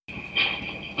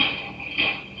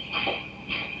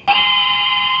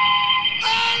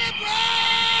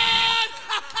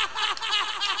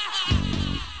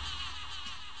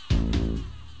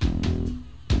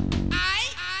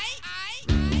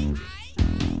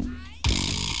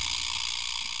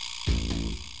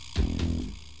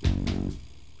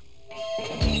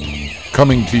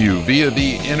Coming to you via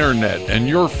the internet and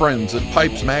your friends at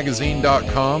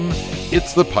PipesMagazine.com,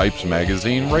 it's the Pipes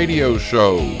Magazine Radio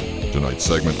Show. Tonight's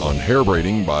segment on hair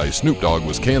braiding by Snoop Dogg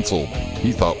was canceled.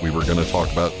 He thought we were going to talk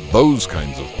about those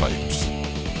kinds of pipes.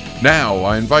 Now,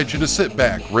 I invite you to sit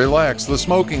back, relax, the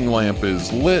smoking lamp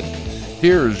is lit.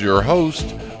 Here's your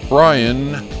host,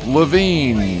 Brian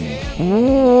Levine.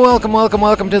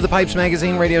 Welcome to the Pipes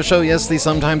Magazine Radio Show. Yes, the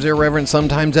sometimes irreverent,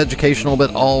 sometimes educational,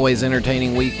 but always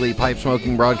entertaining weekly pipe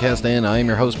smoking broadcast, and I am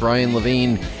your host, Brian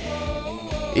Levine.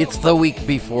 It's the week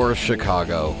before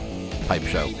Chicago Pipe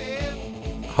Show.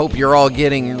 Hope you're all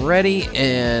getting ready,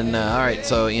 and alright,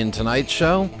 so in tonight's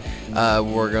show,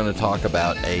 we're going to talk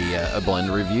about a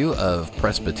blend review of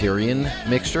Presbyterian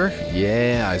mixture.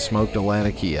 Yeah, I smoked a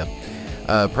Latakia.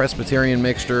 Presbyterian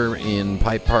mixture in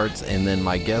pipe parts, and then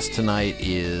my guest tonight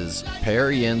is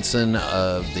Per Jensen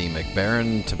of the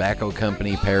McBaron Tobacco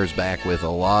Company. Per's back with a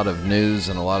lot of news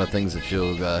and a lot of things that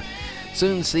you'll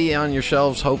soon see on your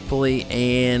shelves, hopefully,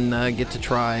 and get to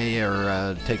try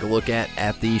or take a look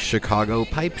at the Chicago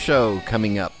Pipe Show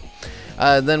coming up.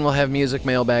 Then we'll have music,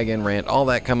 mailbag, and rant, all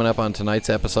that coming up on tonight's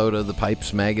episode of the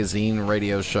Pipes Magazine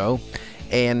Radio Show.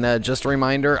 And just a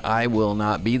reminder, I will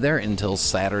not be there until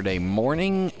Saturday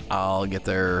morning. I'll get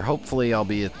there, hopefully I'll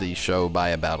be at the show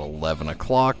by about 11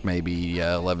 o'clock, maybe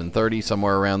 11:30,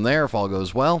 somewhere around there if all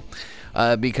goes well.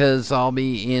 Because I'll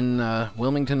be in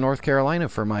Wilmington, North Carolina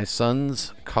for my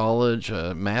son's college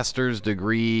master's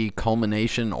degree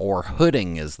culmination, or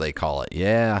hooding as they call it.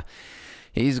 Yeah,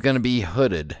 he's going to be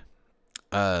hooded.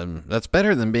 That's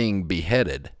better than being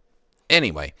beheaded.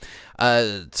 Anyway,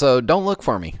 so don't look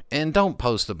for me, and don't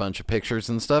post a bunch of pictures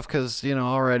and stuff, because,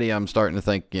 already I'm starting to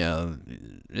think,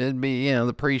 it'd be,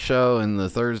 the pre-show and the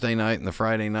Thursday night and the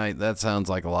Friday night, that sounds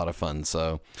like a lot of fun,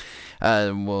 so,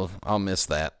 I'll miss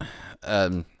that.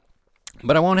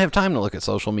 But I won't have time to look at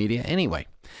social media anyway.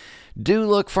 Do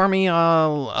look for me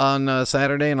on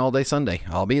Saturday and all day Sunday.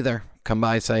 I'll be there. Come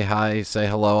by, say hi, say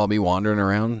hello. I'll be wandering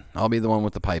around. I'll be the one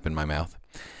with the pipe in my mouth.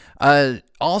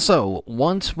 Also,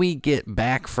 once we get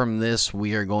back from this,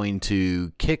 we are going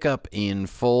to kick up in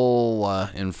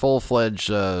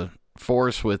full-fledged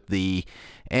force with the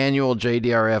annual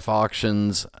JDRF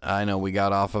auctions. I know we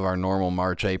got off of our normal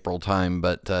March-April time,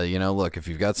 but, look, if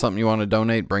you've got something you want to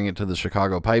donate, bring it to the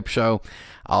Chicago Pipe Show.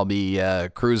 I'll be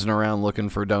cruising around looking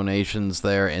for donations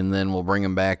there, and then we'll bring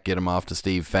them back, get them off to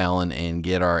Steve Fallon, and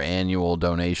get our annual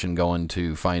donation going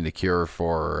to find a cure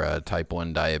for type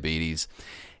 1 diabetes.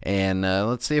 And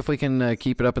let's see if we can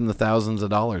keep it up in the thousands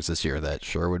of dollars this year. That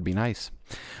sure would be nice.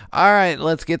 All right,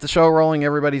 let's get the show rolling.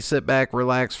 Everybody sit back,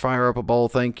 relax, fire up a bowl.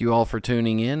 Thank you all for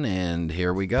tuning in, and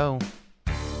here we go.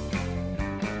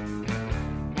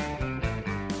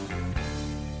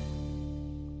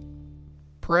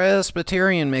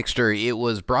 Presbyterian mixture. It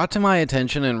was brought to my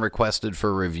attention and requested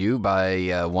for review by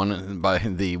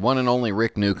the one and only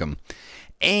Rick Newcomb.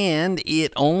 And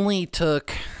it only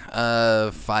took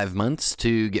 5 months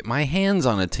to get my hands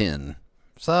on a tin.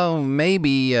 So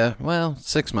maybe,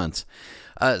 6 months.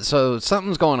 So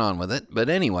something's going on with it. But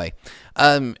anyway,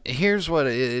 here's what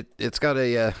it's got.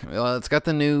 It's got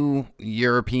the new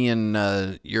European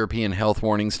health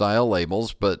warning style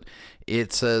labels, but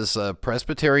it says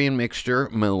Presbyterian mixture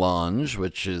melange,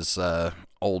 which is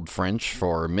Old French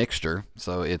for mixture.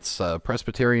 So it's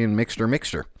Presbyterian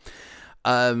mixture.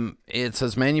 It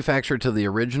says manufactured to the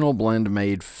original blend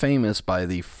made famous by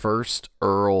the first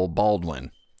Earl Baldwin.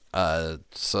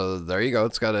 So there you go.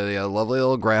 It's got a lovely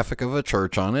little graphic of a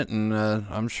church on it, and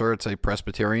I'm sure it's a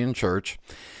Presbyterian church.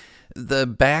 The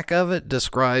back of it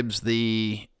describes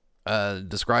the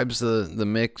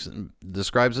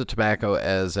tobacco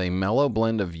as a mellow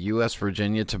blend of U.S.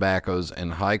 Virginia tobaccos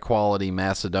and high quality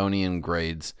Macedonian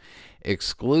grades,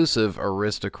 exclusive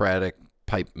aristocratic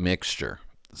pipe mixture.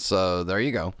 So there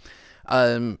you go.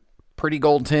 Pretty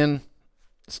gold tin,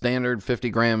 standard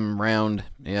 50-gram round,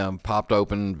 popped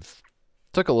open.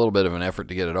 Took a little bit of an effort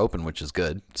to get it open, which is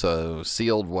good. So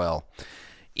sealed well.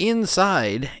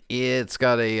 Inside, it's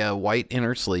got a white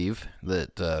inner sleeve,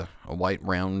 a white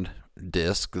round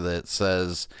disc that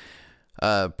says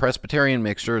Presbyterian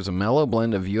mixture is a mellow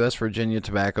blend of U.S. Virginia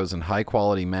tobaccos and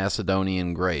high-quality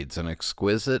Macedonian grades, an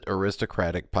exquisite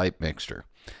aristocratic pipe mixture.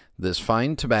 This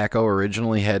fine tobacco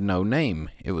originally had no name.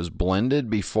 It was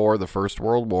blended before the First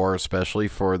World War, especially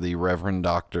for the Reverend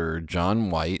Dr.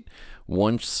 John White,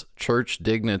 once church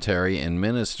dignitary and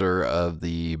minister of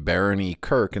the Barony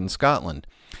Kirk in Scotland.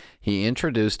 He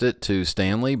introduced it to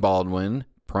Stanley Baldwin,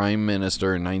 Prime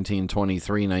Minister in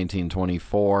 1923,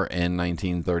 1924, and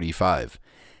 1935.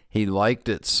 He liked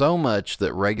it so much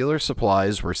that regular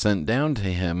supplies were sent down to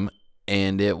him,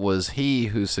 and it was he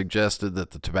who suggested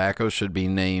that the tobacco should be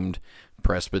named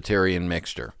Presbyterian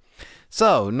Mixture.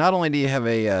 So, not only do you have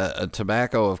a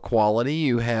tobacco of quality,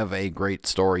 you have a great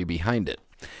story behind it.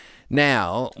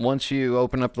 Now, once you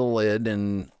open up the lid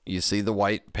and you see the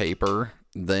white paper,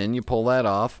 then you pull that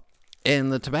off,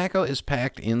 and the tobacco is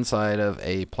packed inside of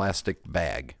a plastic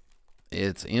bag.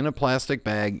 It's in a plastic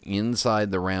bag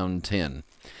inside the round tin.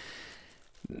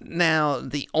 Now,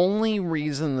 the only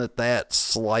reason that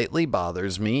slightly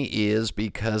bothers me is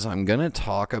because I'm going to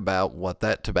talk about what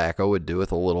that tobacco would do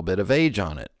with a little bit of age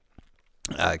on it.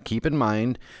 Keep in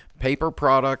mind, paper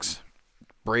products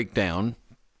break down,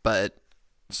 but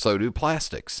so do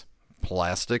plastics.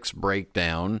 Plastics break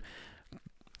down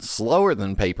slower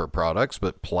than paper products,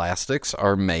 but plastics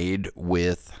are made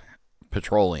with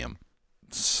petroleum.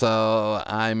 So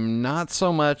I'm not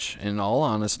so much, in all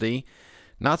honesty,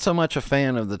 not so much a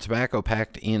fan of the tobacco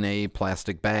packed in a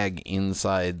plastic bag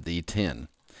inside the tin.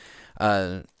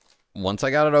 Once I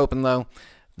got it open, though,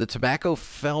 the tobacco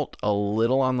felt a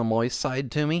little on the moist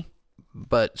side to me,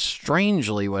 but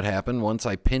strangely what happened, once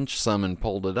I pinched some and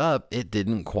pulled it up, it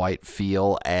didn't quite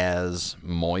feel as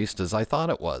moist as I thought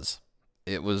it was.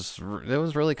 It was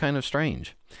really kind of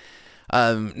strange.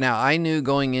 Now, I knew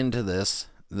going into this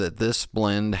that this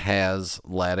blend has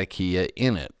Latakia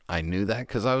in it. I knew that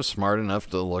because I was smart enough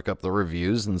to look up the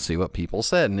reviews and see what people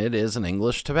said, and it is an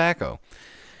English tobacco.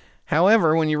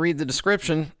 However, when you read the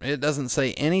description, it doesn't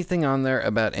say anything on there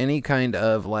about any kind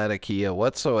of Latakia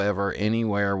whatsoever,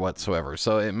 anywhere whatsoever.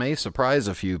 So it may surprise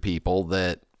a few people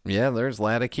that, yeah, there's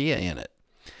Latakia in it.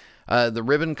 The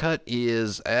ribbon cut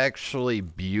is actually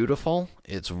beautiful.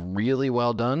 It's really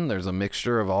well done. There's a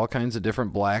mixture of all kinds of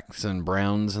different blacks and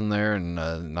browns in there, and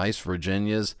nice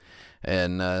Virginias,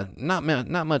 and not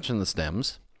much in the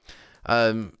stems.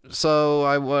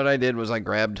 So what I did was I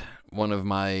grabbed one of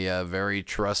my very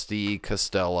trusty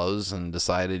Castellos and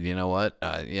decided, you know what,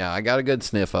 I got a good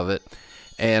sniff of it,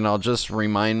 and I'll just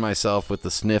remind myself with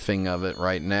the sniffing of it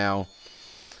right now.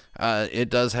 It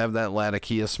does have that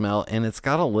Latakia smell, and it's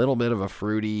got a little bit of a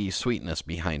fruity sweetness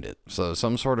behind it. So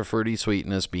some sort of fruity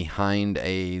sweetness behind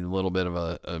a little bit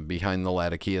of behind the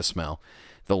Latakia smell.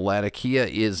 The Latakia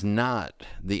is not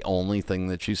the only thing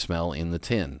that you smell in the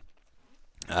tin.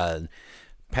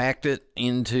 Packed it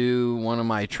into one of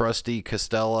my trusty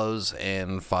Castellos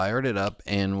and fired it up,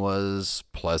 and was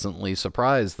pleasantly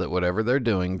surprised that whatever they're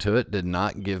doing to it did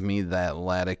not give me that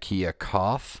Latakia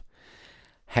cough.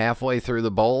 Halfway through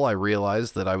the bowl, I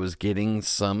realized that I was getting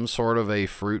some sort of a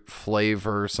fruit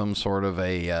flavor, some sort of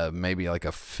a maybe like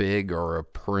a fig or a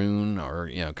prune,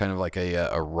 or kind of like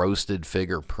a roasted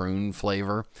fig or prune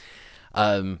flavor.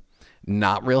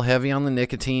 Not real heavy on the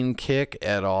nicotine kick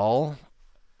at all.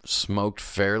 Smoked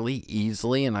fairly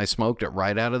easily, and I smoked it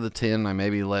right out of the tin. I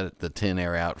maybe let the tin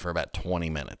air out for about 20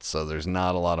 minutes, so there's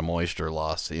not a lot of moisture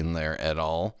loss in there at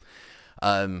all.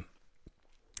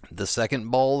 The second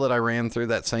bowl that I ran through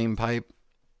that same pipe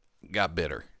got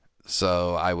bitter.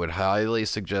 So I would highly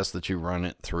suggest that you run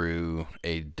it through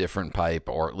a different pipe,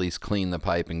 or at least clean the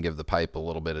pipe and give the pipe a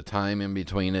little bit of time in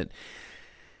between it.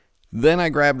 Then I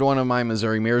grabbed one of my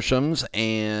Missouri Meerschaums,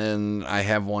 and I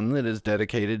have one that is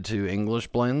dedicated to English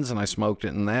blends, and I smoked it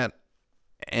in that,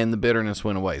 and the bitterness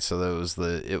went away. So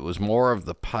it was more of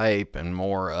the pipe and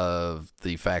more of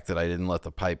the fact that I didn't let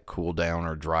the pipe cool down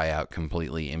or dry out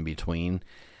completely in between.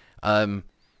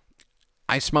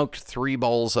 I smoked 3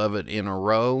 bowls of it in a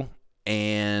row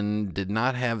and did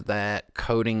not have that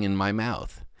coating in my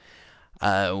mouth.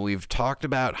 We've talked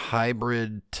about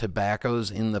hybrid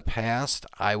tobaccos in the past.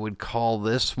 I would call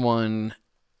this one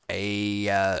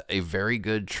a very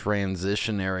good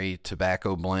transitionary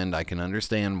tobacco blend. I can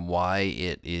understand why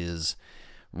it is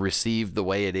received the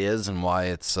way it is and why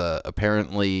it's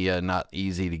apparently not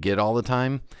easy to get all the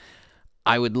time.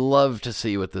 I would love to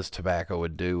see what this tobacco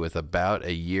would do with about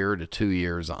a year to 2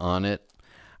 years on it.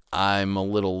 I'm a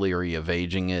little leery of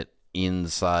aging it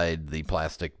inside the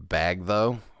plastic bag,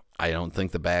 though. I don't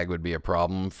think the bag would be a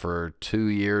problem for 2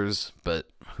 years, but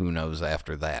who knows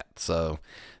after that. So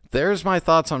there's my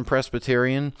thoughts on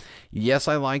Presbyterian. Yes,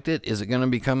 I liked it. Is it going to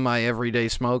become my everyday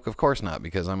smoke? Of course not,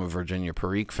 because I'm a Virginia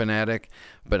Perique fanatic,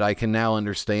 but I can now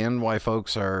understand why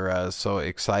folks are so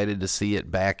excited to see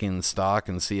it back in stock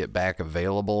and see it back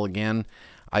available again.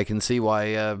 I can see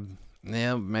why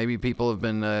maybe people have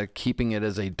been keeping it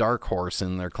as a dark horse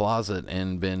in their closet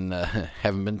and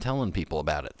haven't been telling people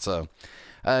about it. So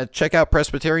check out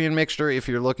Presbyterian Mixture if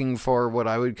you're looking for what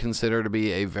I would consider to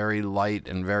be a very light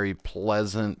and very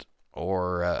pleasant,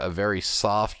 or a very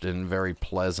soft and very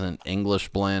pleasant English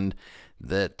blend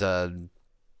that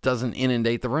doesn't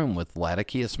inundate the room with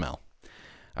Latakia smell.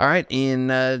 All right,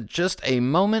 in just a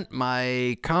moment,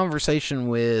 my conversation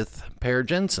with Per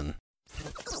Jensen.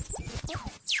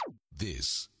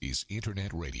 This is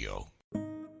Internet Radio.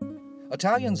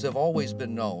 Italians have always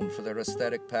been known for their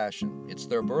aesthetic passion. It's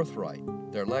their birthright,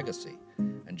 their legacy.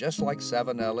 And just like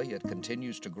Savinelli, it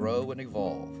continues to grow and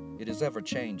evolve. It is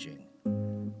ever-changing.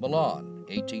 Milan,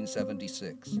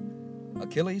 1876.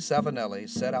 Achille Savinelli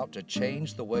set out to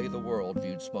change the way the world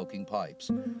viewed smoking pipes,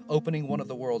 opening one of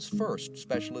the world's first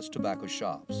specialist tobacco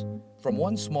shops. From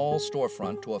one small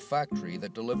storefront to a factory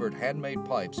that delivered handmade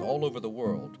pipes all over the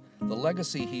world, the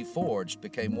legacy he forged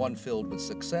became one filled with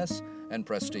success and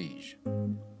prestige.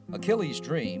 Achilles'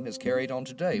 dream is carried on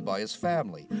today by his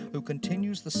family, who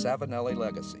continues the Savinelli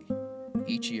legacy.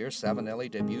 Each year,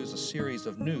 Savinelli debuts a series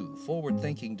of new,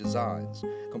 forward-thinking designs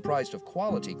comprised of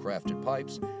quality-crafted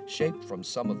pipes shaped from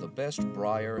some of the best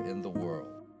briar in the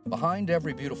world. Behind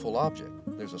every beautiful object,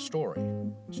 there's a story.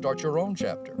 Start your own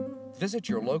chapter. Visit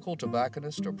your local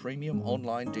tobacconist or premium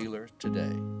online dealer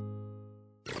today.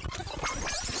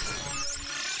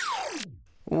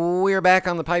 We're back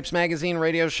on the Pipes Magazine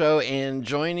radio show, and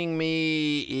joining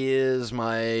me is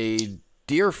my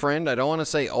dear friend. I don't want to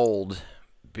say old,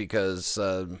 because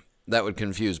that would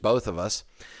confuse both of us.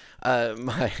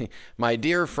 My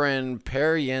dear friend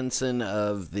Per Jensen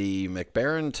of the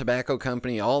McBaron Tobacco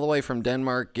Company, all the way from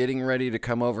Denmark, getting ready to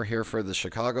come over here for the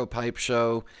Chicago Pipe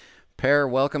Show. Per,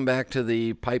 welcome back to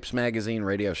the Pipes Magazine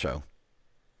radio show.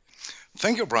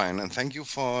 Thank you, Brian, and thank you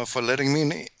for letting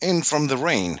me in from the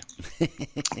rain.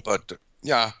 But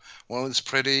yeah, well, it's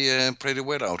pretty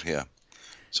wet out here.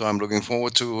 So I'm looking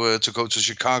forward to go to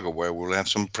Chicago, where we'll have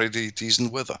some pretty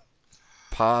decent weather.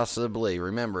 Possibly.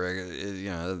 Remember,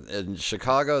 in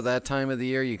Chicago, that time of the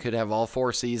year, you could have all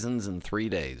 4 seasons in 3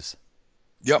 days.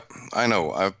 Yep, I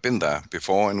know. I've been there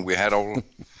before, and we had all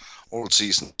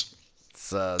seasons.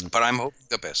 But I'm hoping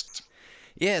the best.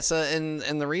 Yeah.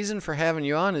 And the reason for having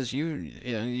you on is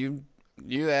you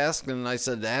asked, and I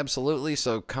said absolutely.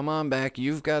 So come on back.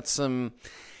 You've got some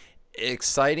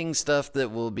exciting stuff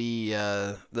that will be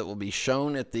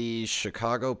shown at the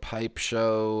Chicago Pipe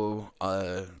Show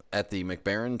at the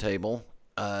McBaron table.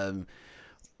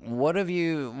 What have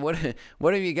you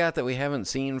got that we haven't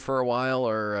seen for a while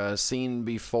or seen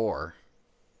before?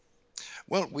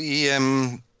 Well, we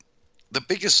the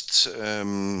biggest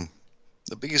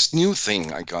new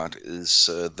thing I got is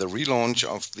the relaunch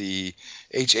of the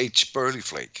HH Burley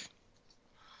Flake.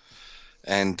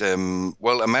 And,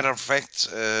 well, a matter of fact,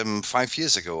 5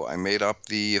 years ago, I made up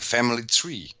the family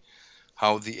tree,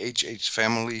 how the HH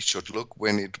family should look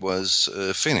when it was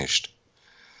finished.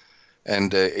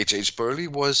 And HH Burley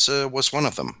was one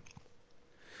of them.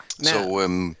 Now,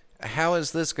 so, how is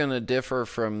this going to differ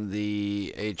from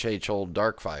the HH Old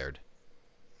Dark Fired?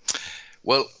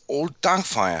 Well, Old Dark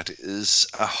Fired is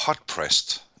a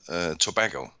hot-pressed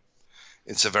tobacco.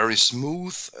 It's a very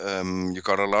smooth, you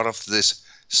got a lot of this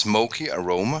smoky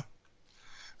aroma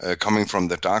coming from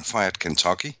the dark-fired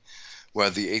Kentucky, where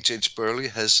the HH Burley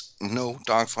has no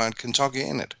dark-fired Kentucky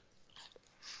in it.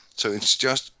 So it's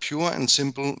just pure and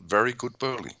simple, very good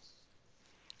Burley.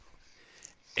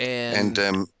 And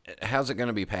how's it going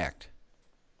to be packed?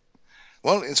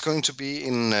 Well, it's going to be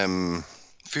in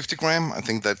 50 gram. I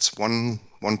think that's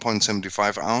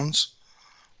 1.75 ounce,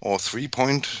 or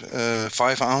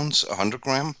 3.5 ounce, 100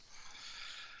 gram.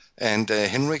 And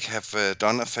Henrik have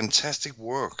done a fantastic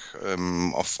work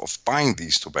of buying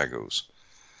these tobaccos.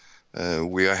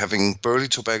 We are having Burley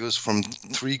tobaccos from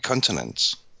 3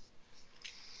 continents.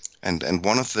 And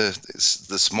one of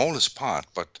the smallest part,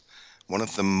 but one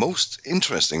of the most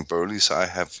interesting Burleys I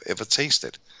have ever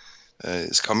tasted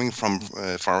is coming from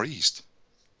Far East.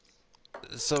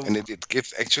 And it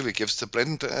actually gives the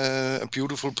blend a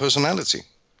beautiful personality.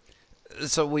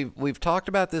 So we've talked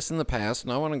about this in the past,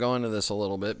 and I want to go into this a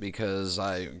little bit because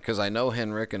I know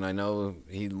Henrik, and I know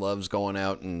he loves going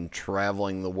out and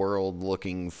traveling the world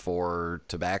looking for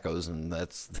tobaccos, and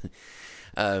that's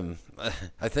I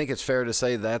think it's fair to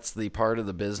say that's the part of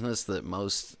the business that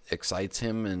most excites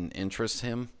him and interests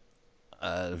him.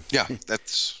 Yeah,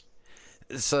 that's.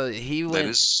 So he went.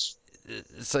 That is.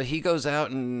 So he goes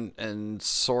out and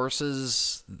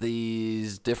sources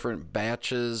these different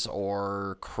batches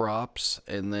or crops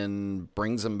and then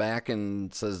brings them back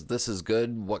and says, "This is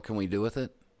good. What can we do with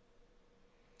it?"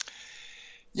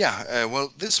 Yeah,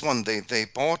 well, this one they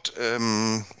bought.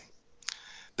 They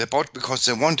bought because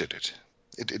they wanted it.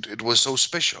 It was so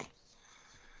special,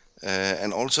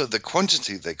 and also the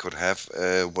quantity they could have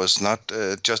was not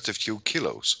just a few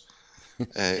kilos.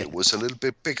 It was a little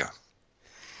bit bigger.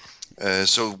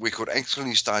 So we could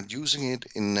actually start using it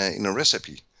in a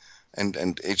recipe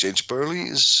And H.H. Burley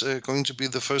is going to be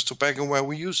the first tobacco where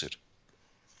we use it.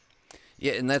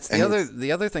 Yeah, and that's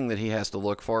the other thing that he has to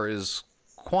look for is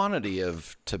quantity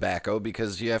of tobacco,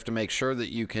 because you have to make sure that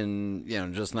you can,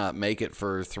 just not make it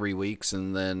for 3 weeks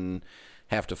and then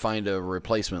have to find a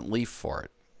replacement leaf for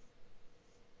it.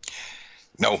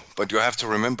 No, but you have to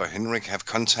remember, Henrik have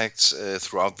contacts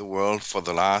throughout the world for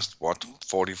the last,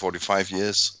 40, 45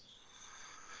 years.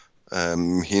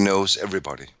 He knows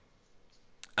everybody.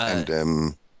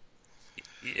 And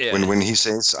yeah. when he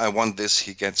says, I want this,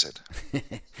 he gets it.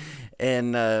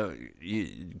 And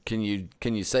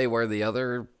can you say where the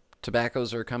other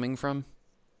tobaccos are coming from?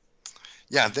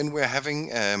 Yeah, then we're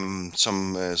having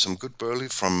some good burley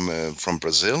from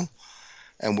Brazil,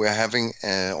 and we're having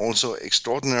also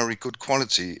extraordinary good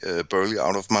quality burley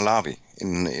out of Malawi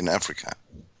in Africa.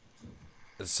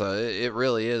 So it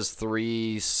really is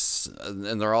 3,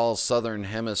 and they're all Southern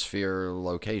Hemisphere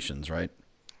locations, right?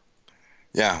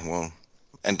 Yeah, well,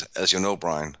 and as you know,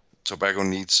 Brian, tobacco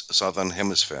needs Southern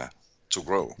Hemisphere to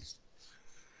grow.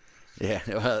 Yeah,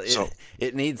 well,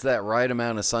 it needs that right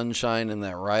amount of sunshine and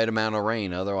that right amount of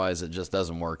rain. Otherwise, it just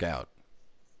doesn't work out.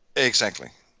 Exactly.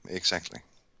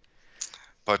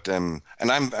 But and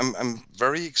I'm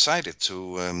very excited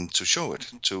to show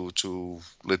it, to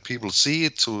let people see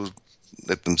it, to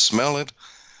let them smell it,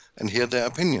 and hear their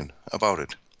opinion about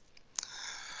it.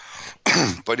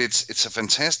 But it's a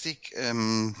fantastic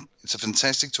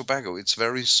tobacco. It's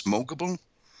very smokable.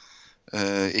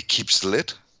 It keeps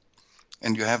lit,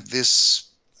 and you have this.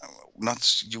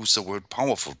 Not use the word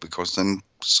powerful, because then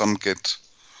some get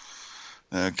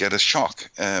a shock.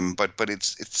 But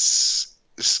it's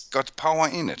got power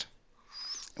in it,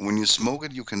 and when you smoke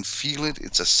it, you can feel it.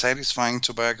 It's a satisfying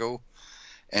tobacco,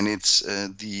 and it's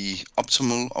the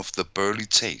optimal of the burley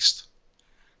taste.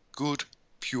 Good,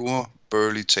 pure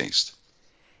burley taste.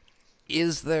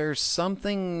 Is there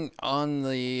something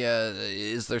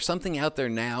is there something out there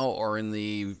now or in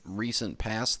the recent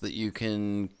past that you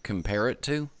can compare it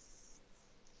to?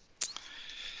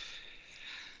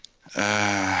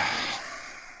 I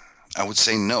would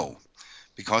say no,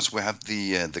 because we have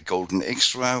the Golden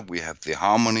Extra, we have the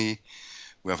Harmony,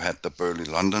 we have had the Burley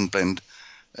London blend,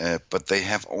 but they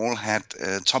have all had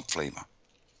top flavor.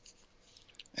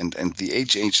 And the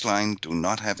HH line do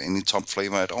not have any top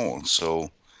flavor at all.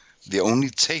 So the only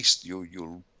taste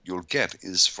you'll get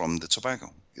is from the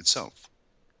tobacco itself.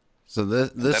 So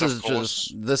this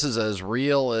is as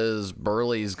real as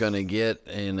burley's going to get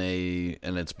and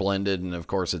it's blended, and of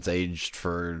course it's aged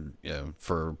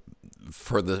to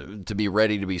be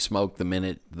ready to be smoked the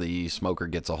minute the smoker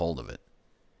gets a hold of it.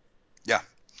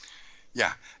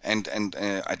 Yeah, and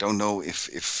I don't know if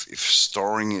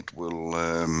storing it will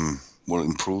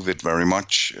improve it very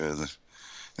much.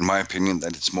 In my opinion,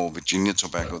 that it's more Virginia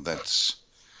tobacco that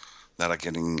are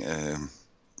getting a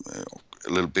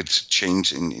little bit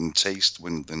change in taste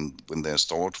when they're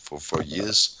stored for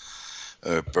years.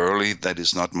 Burley, that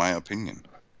is not my opinion.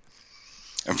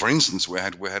 And for instance, we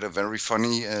had a very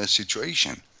funny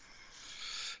situation.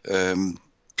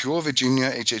 Pure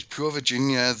Virginia, HH Pure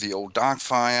Virginia, the old dark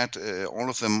fired, all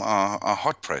of them are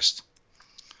hot pressed.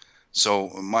 So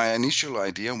my initial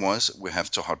idea was we have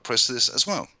to hot press this as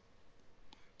well.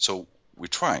 So we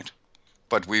tried,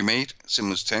 but we made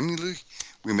simultaneously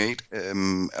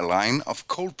a line of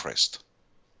cold pressed,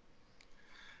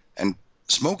 and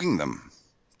smoking them,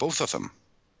 both of them,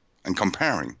 and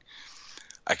comparing,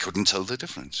 I couldn't tell the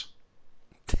difference.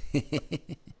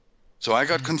 So I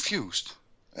got confused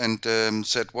and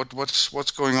said,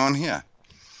 "What's going on here?"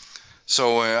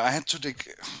 So I had to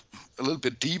dig a little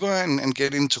bit deeper and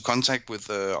get into contact with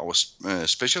our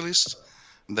specialist.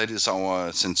 That is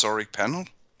our sensoric panel.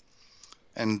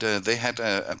 And they had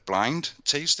a blind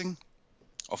tasting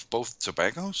of both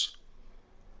tobaccos,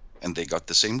 and they got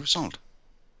the same result.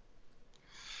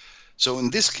 So in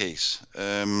this case,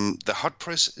 the hot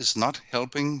press is not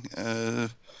helping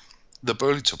the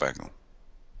burley tobacco.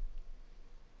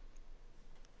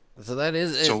 So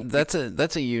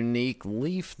that's a unique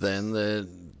leaf then.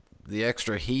 The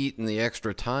extra heat and the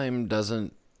extra time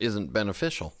isn't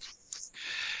beneficial.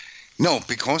 No,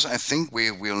 because I think we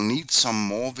will need some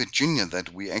more Virginia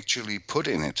that we actually put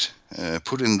in it,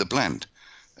 put in the blend,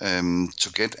 to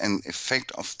get an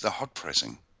effect of the hot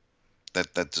pressing,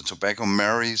 that the tobacco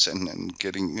marries and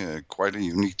getting quite a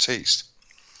unique taste.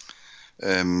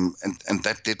 And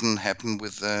that didn't happen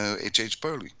with H.H.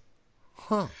 Burley.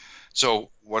 Huh.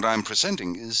 So what I'm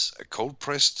presenting is a cold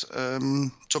pressed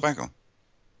tobacco.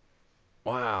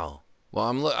 Wow. Well,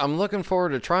 I'm looking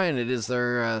forward to trying it. Is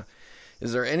there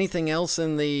anything else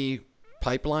in the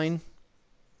pipeline?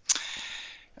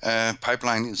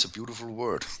 Pipeline is a beautiful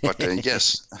word, but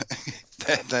yes,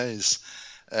 there is.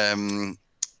 The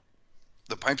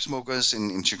pipe smokers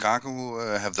in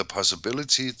Chicago have the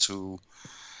possibility to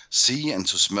see and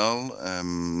to smell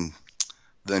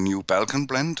the new Balkan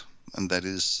blend, and that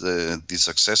is the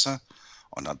successor,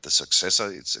 or not the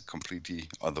successor, it's a completely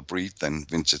other breed than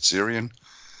Vintage Syrian,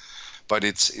 but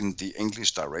it's in the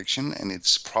English direction, and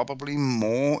it's probably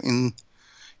more in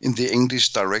the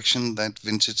English direction that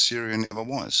Vintage Syrian ever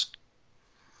was.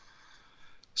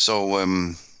 So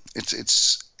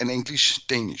it's an English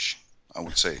Danish, I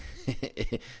would say.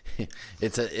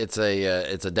 It's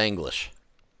a Danglish.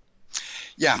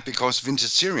 Yeah, because Vintage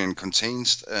Syrian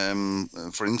contains,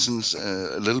 for instance,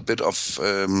 a little bit of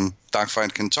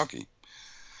Dark-Fired Kentucky.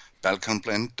 Balkan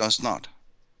blend does not.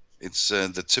 It's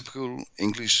the typical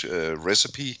English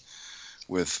recipe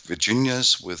with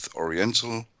Virginias, with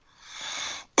Oriental,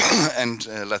 and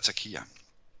Latakia.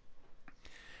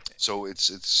 So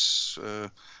it's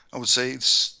I would say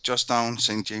it's just down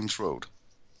St. James Road.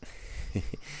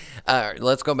 All right,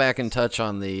 let's go back and touch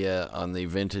on the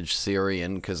Vintage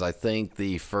Syrian, because I think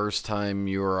the first time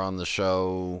you were on the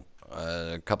show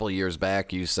a couple of years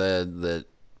back, you said that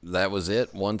was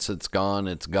it. Once it's gone,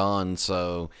 it's gone.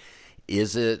 So,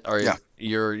 is it?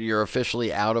 You're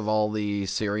officially out of all the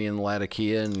Syrian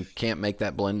Latakia and can't make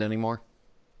that blend anymore?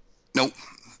 No,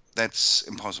 that's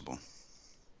impossible.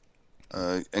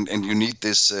 And you need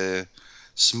this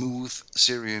smooth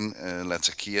Syrian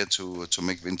Latakia to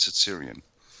make Vintage Syrian.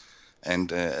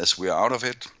 And as we are out of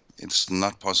it, it's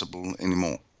not possible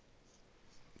anymore.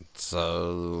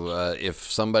 So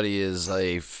if somebody is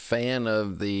a fan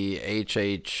of the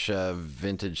HH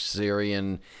Vintage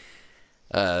Syrian,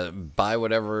 buy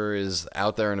whatever is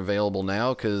out there and available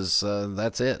now, because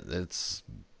that's it. That's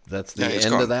the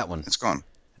end gone. of that one. It's gone.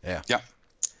 Yeah.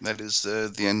 That is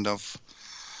the end of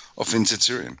Vintage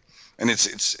Syrian. And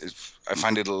it's I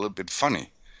find it a little bit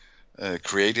funny.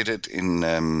 Created it in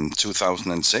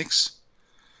 2006,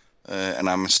 and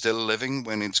I'm still living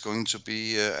when it's going to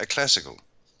be a classical.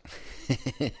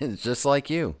 Just like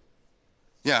you.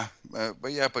 Yeah,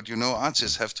 but you know,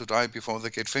 artists have to die before they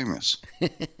get famous.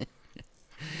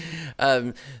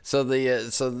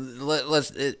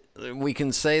 We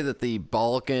can say that the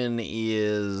Balkan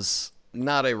is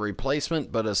not a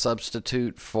replacement, but a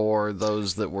substitute for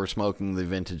those that were smoking the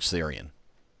Vintage Syrian.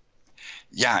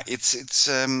 Yeah, it's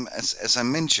as I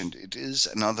mentioned, it is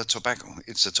another tobacco.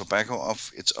 It's a tobacco of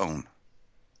its own,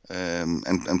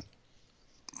 and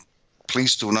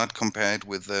please do not compare it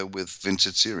with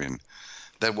Vintage Syrian.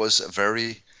 That was a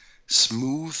very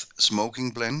smooth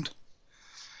smoking blend.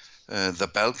 The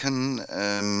Balkan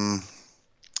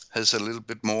has a little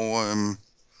bit more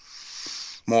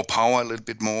power, a little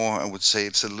bit more. I would say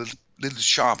it's a little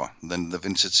sharper than the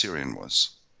Vintage Syrian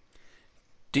was.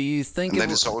 Do you think that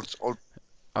is all?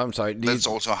 I'm sorry. That's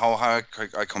also how I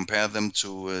compare them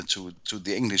to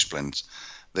the English blends.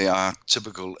 They are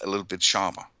typical, a little bit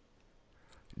sharper.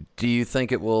 Do you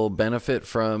think it will benefit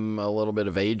from a little bit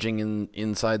of aging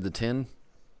inside the tin?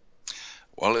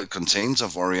 Well, it contains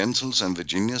of Orientals and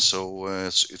Virginias, so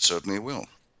it certainly will.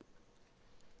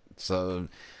 So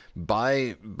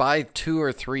buy 2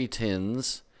 or 3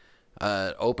 tins,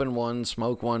 open one,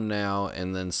 smoke one now,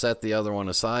 and then set the other one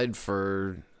aside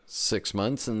for 6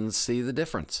 months and see the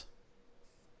difference.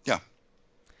 Yeah.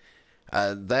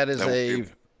 That is a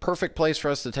perfect place for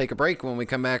us to take a break. When we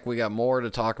come back, we got more to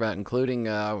talk about, including,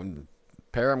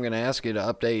 Per, I'm going to ask you to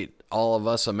update all of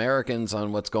us Americans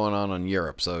on what's going on in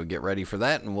Europe. So get ready for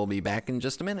that, and we'll be back in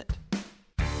just a minute.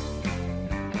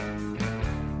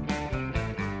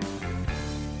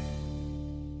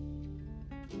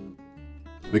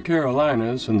 The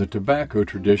Carolinas and the tobacco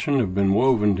tradition have been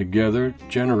woven together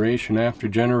generation after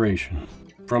generation.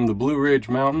 From the Blue Ridge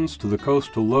Mountains to the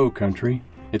coastal low country,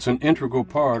 it's an integral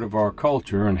part of our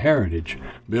culture and heritage,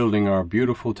 building our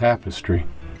beautiful tapestry.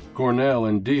 Cornell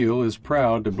and Deal is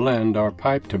proud to blend our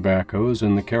pipe tobaccos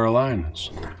in the Carolinas.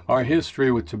 Our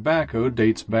history with tobacco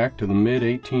dates back to the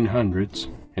mid-1800s,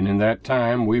 and in that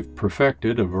time we've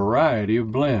perfected a variety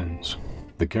of blends.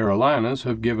 The Carolinas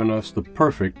have given us the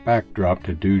perfect backdrop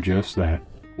to do just that.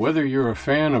 Whether you're a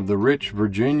fan of the rich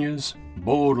Virginias,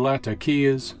 bold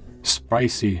Latakias,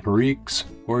 spicy Periques,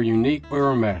 or unique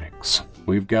aromatics,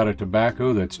 we've got a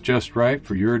tobacco that's just right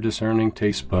for your discerning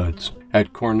taste buds.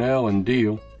 At Cornell and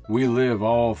Deal, we live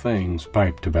all things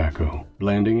pipe tobacco,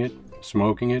 blending it,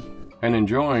 smoking it, and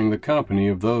enjoying the company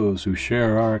of those who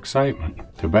share our excitement.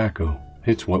 Tobacco,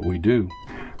 it's what we do.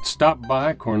 Stop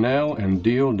by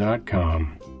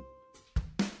CornellandDeal.com.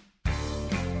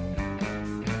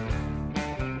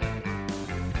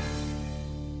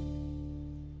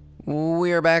 We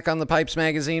we are back on the Pipes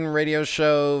Magazine radio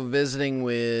show, visiting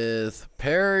with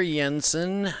Per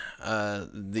Jensen.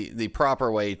 The proper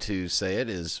way to say it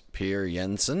is Per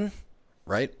Jensen,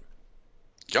 right?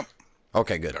 Yep.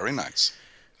 Okay, good. Very nice.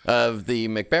 Of the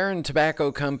McBaron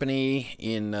Tobacco Company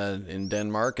in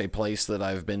Denmark, a place that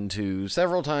I've been to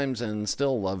several times and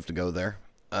still love to go there.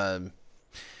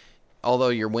 Although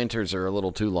your winters are a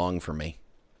little too long for me.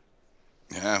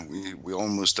 Yeah, we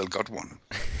almost still got one.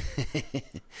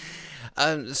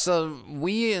 So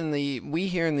we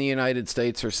here in the United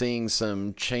States are seeing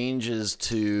some changes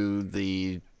to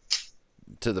the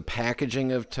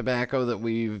packaging of tobacco that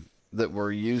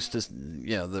we're used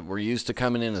to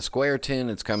coming in a square tin.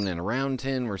 It's coming in a round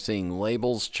tin. We're seeing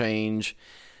labels change.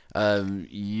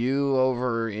 You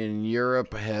over in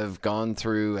Europe have gone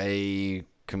through a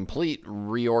complete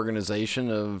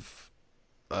reorganization of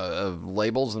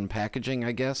labels and packaging,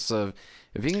 I guess. So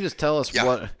if you can just tell us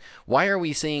why are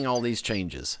we seeing all these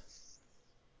changes?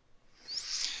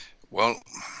 Well,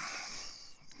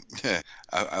 yeah,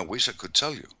 I wish I could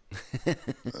tell you,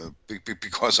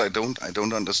 because I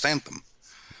don't understand them.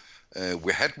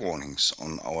 We had warnings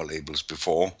on our labels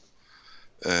before.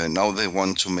 Now they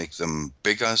want to make them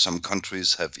bigger. Some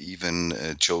countries have even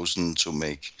chosen to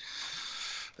make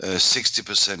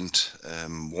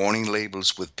 60% warning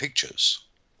labels with pictures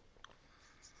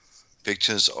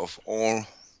of all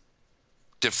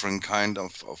different kind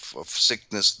of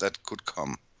sickness that could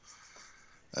come.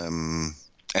 And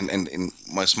in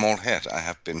my small head, I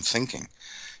have been thinking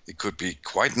it could be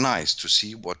quite nice to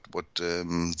see what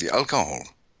the alcohol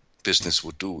business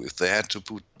would do if they had to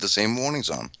put the same warnings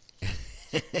on.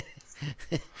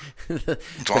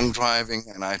 Drunk driving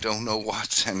and I don't know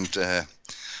what.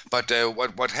 But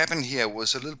what happened here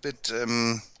was a little bit.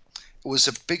 It was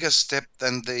a bigger step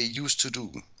than they used to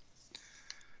do.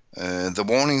 The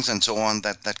warnings and so on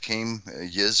that came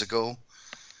years ago,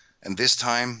 and this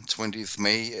time, 20th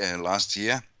May last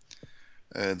year,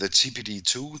 the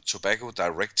TPD2 Tobacco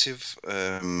Directive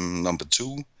number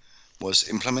 2 was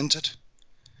implemented,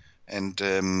 and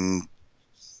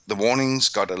the warnings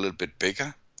got a little bit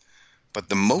bigger. But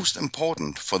the most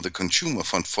important for the consumer,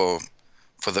 for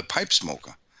the pipe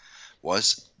smoker,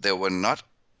 was they were not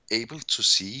able to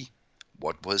see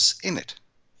what was in it.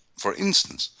 For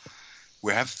instance,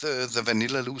 we have the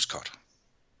vanilla loose cut,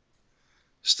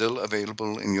 still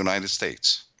available in United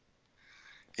States.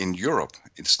 In Europe,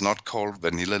 it's not called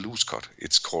vanilla loose cut,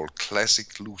 it's called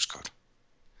classic loose cut.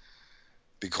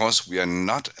 Because we are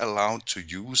not allowed to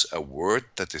use a word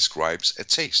that describes a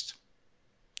taste.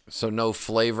 So no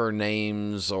flavor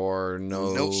names or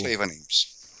no flavor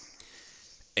names.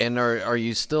 And are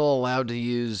you still allowed to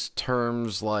use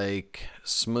terms like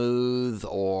smooth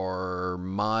or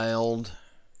mild?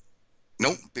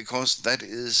 No, because that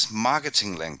is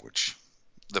marketing language,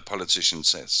 the politician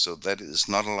says. So that is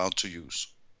not allowed to use.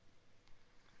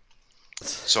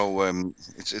 So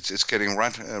it's getting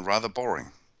rather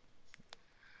boring.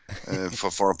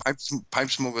 For a pipe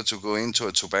smoker to go into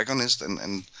a tobacconist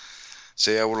and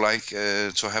say, I would like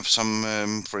to have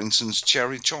some, for instance,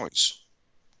 cherry choice.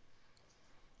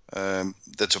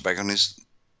 The tobacconist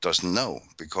doesn't know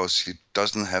because he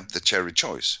doesn't have the cherry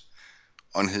choice.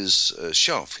 On his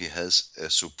shelf, he has a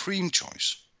supreme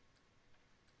choice.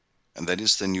 And that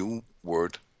is the new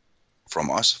word from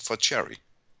us for cherry.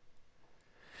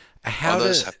 How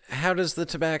does the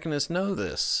tobacconist know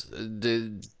this?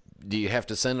 Do you have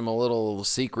to send him a little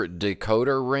secret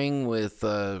decoder ring with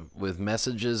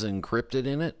messages encrypted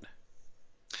in it?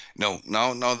 No.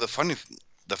 Now the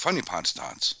funny part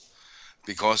starts,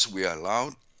 because we are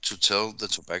allowed to tell the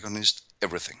tobacconist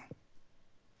everything.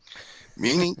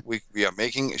 Meaning we are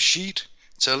making a sheet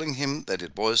telling him that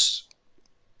it was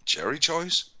cherry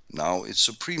choice, now it's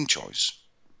supreme choice.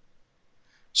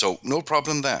 So no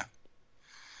problem there.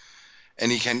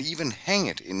 And he can even hang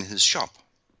it in his shop,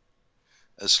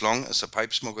 as long as a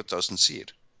pipe smoker doesn't see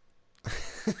it.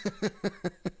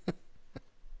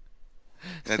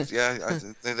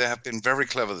 They have been very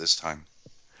clever this time.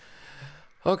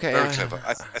 Okay. Very clever.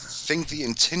 I think the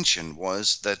intention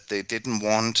was that they didn't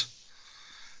want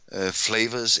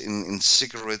flavors in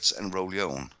cigarettes and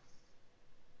roll-your-own,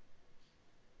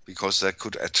 because that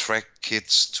could attract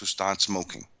kids to start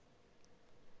smoking.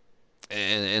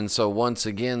 And so once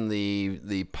again,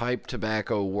 the pipe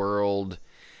tobacco world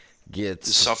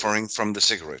gets suffering from the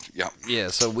cigarette. Yeah.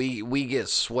 So we get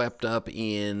swept up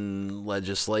in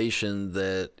legislation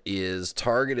that is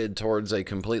targeted towards a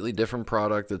completely different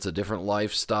product, that's a different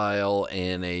lifestyle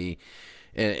and a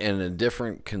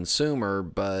different consumer,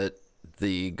 but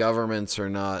the governments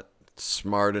are not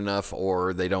smart enough,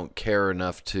 or they don't care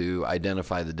enough to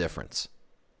identify the difference.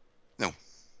 No.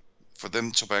 For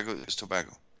them, tobacco is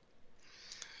tobacco.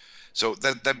 So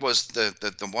that was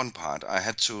the one part. I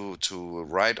had to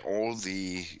write all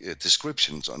the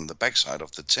descriptions on the backside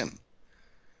of the tin.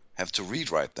 Have to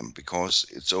rewrite them because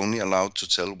it's only allowed to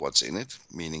tell what's in it,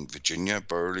 meaning Virginia,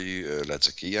 Burley,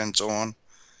 Latakia, and so on.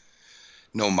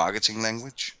 No marketing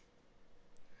language,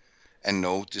 and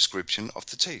no description of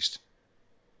the taste.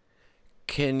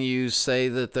 Can you say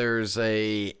that there's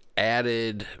an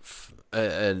added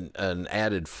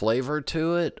flavor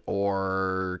to it,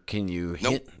 or can you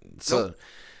hint? Nope.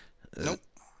 Nope.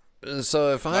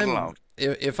 So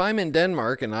if I'm in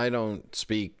Denmark and I don't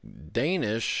speak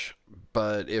Danish,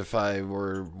 but if I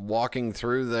were walking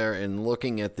through there and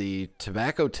looking at the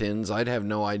tobacco tins, I'd have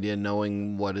no idea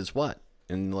knowing what is what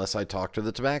unless I talk to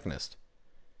the tobacconist.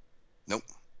 Nope.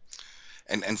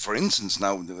 And for instance,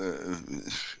 now in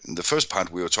the first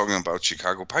part we were talking about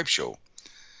Chicago Pipe Show.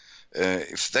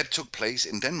 If that took place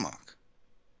in Denmark,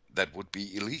 that would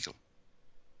be illegal.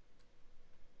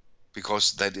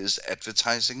 Because that is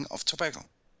advertising of tobacco.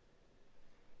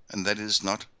 And that is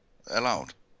not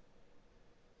allowed.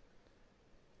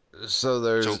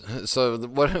 So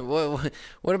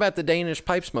what about the Danish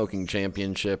pipe smoking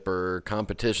championship or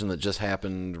competition that just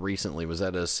happened recently? Was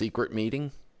that a secret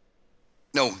meeting?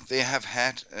 No, they have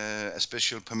had a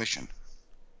special permission.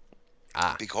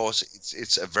 Because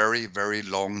it's a very, very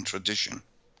long tradition.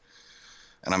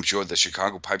 And I'm sure the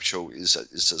Chicago Pipe Show is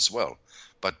as well.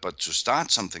 But to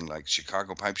start something like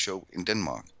Chicago Pipe Show in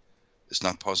Denmark is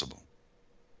not possible.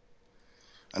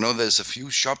 I know there's a few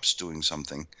shops doing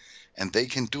something, and they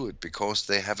can do it because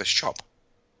they have a shop.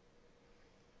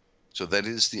 So that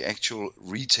is the actual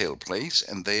retail place,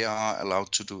 and they are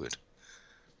allowed to do it.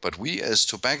 But we as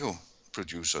tobacco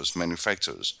producers,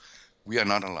 manufacturers, we are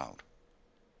not allowed.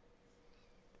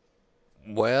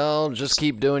 Well, just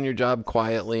keep doing your job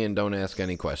quietly and don't ask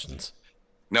any questions.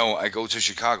 No, I go to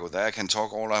Chicago. There I can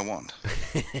talk all I want.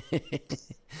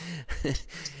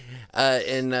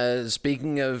 And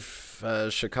speaking of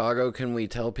Chicago, can we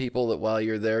tell people that while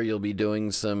you're there, you'll be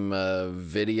doing some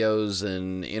videos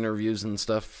and interviews and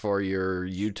stuff for your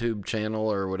YouTube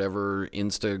channel or whatever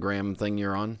Instagram thing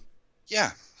you're on?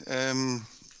 Yeah.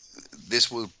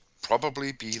 This will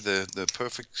probably be the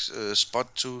perfect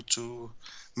spot to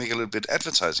make a little bit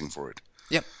advertising for it.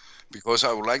 Yep. Because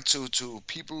I would like to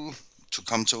people to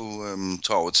come to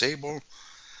our table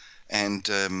and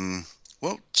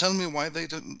tell me why they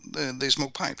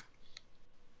smoke pipe.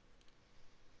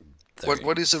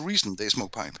 What is the reason they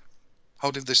smoke pipe?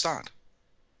 How did they start?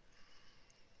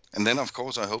 And then of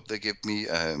course I hope they give me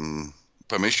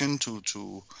permission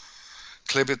to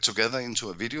clip it together into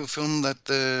a video film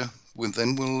that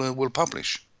we'll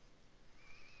publish.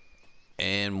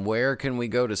 And where can we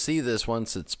go to see this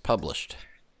once it's published?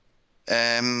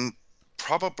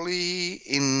 Probably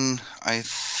I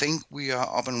think we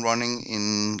are up and running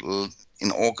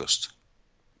in August.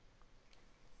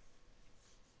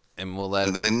 And will that?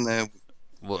 And then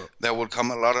there will come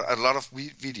a lot of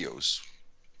videos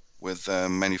with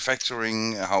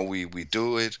manufacturing, how we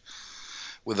do it,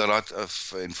 with a lot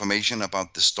of information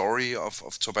about the story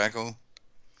of tobacco,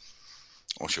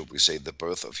 or should we say the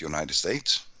birth of United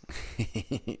States.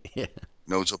 Yeah.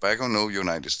 No tobacco, no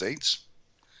United States,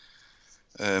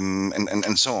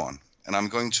 and so on. And I'm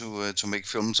going to make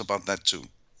films about that too.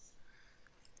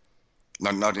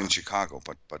 Not in Chicago,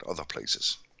 but other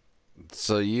places.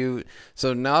 So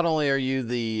not only are you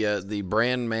the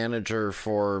brand manager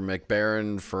for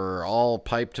McBaron for all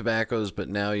pipe tobaccos, but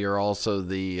now you're also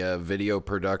the video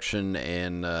production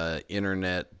and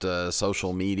internet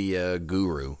social media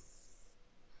guru.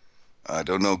 I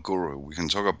don't know, guru. We can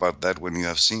talk about that when you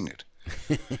have seen it.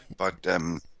 But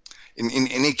in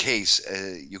any case,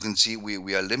 you can see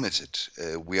we are limited.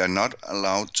 We are not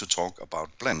allowed to talk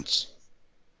about blends.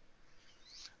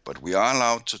 But we are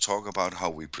allowed to talk about how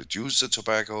we produce the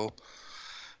tobacco.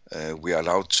 We are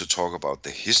allowed to talk about the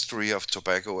history of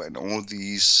tobacco and all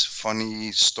these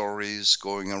funny stories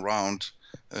going around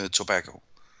tobacco.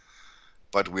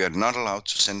 But we are not allowed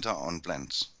to center on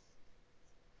blends.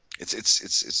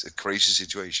 It's a crazy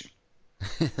situation.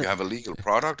 You have a legal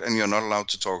product and you're not allowed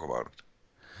to talk about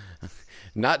it.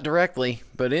 Not directly,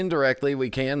 but indirectly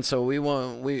we can. So we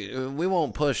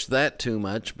won't push that too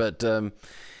much. But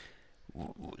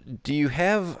do you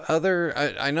have other?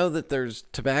 I know that there's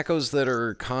tobaccos that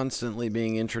are constantly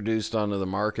being introduced onto the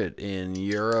market in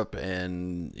Europe,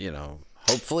 and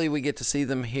hopefully we get to see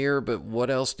them here. But what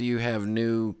else do you have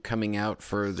new coming out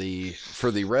for the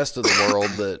rest of the world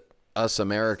that us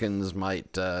Americans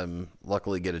might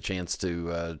luckily get a chance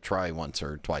to try once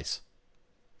or twice?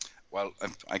 Well,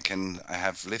 I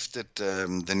have lifted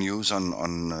the news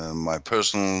on my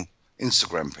personal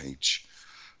Instagram page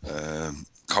a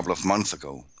couple of months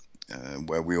ago,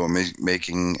 where we were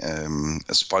making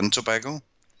a spun tobacco,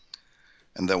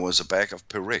 and there was a bag of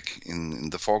Perique in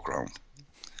the foreground,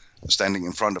 standing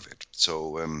in front of it.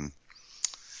 So,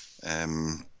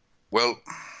 well,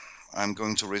 I'm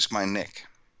going to risk my neck.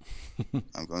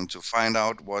 I'm going to find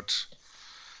out what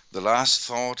the last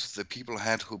thought the people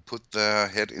had who put their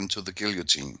head into the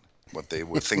guillotine, what they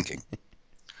were thinking.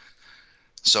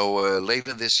 So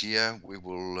later this year,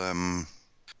 we'll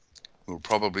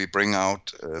probably bring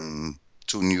out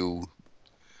two new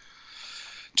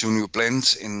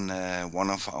blends in one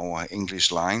of our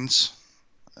English lines.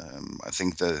 I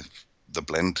think the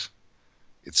blend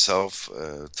itself,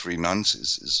 3 Nuns,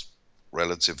 is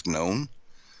relative known,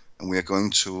 and we are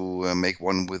going to make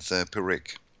one with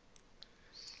Perique.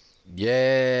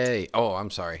 Yay! Oh,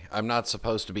 I'm sorry. I'm not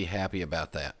supposed to be happy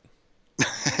about that.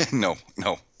 No.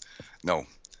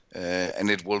 And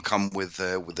it will come with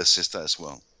the sister as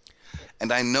well.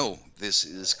 And I know this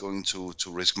is going to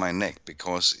risk my neck,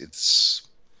 because it's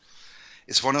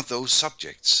one of those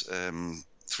subjects.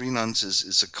 3 Nuns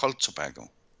is a cult tobacco,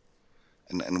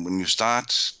 and when you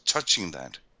start touching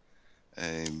that,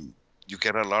 you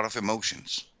get a lot of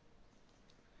emotions.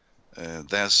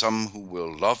 There are some who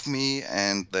will love me,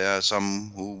 and there are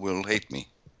some who will hate me.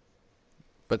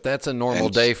 But that's a normal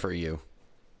day for you.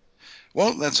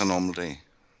 Well, that's a normal day,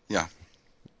 yeah.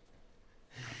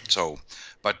 So,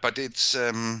 but it's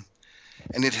and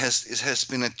it has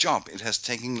been a job. It has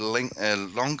taken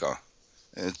longer,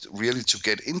 really, to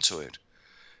get into it,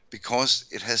 because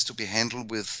it has to be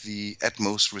handled with the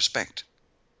utmost respect.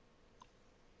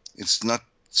 It's not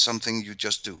something you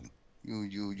just do.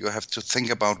 You have to think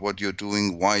about what you're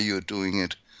doing, why you're doing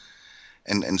it,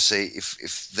 and say,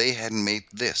 if they hadn't made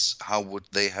this, how would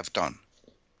they have done?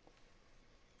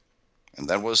 And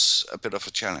that was a bit of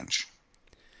a challenge.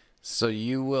 So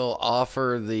you will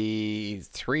offer the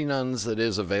 3 Nuns that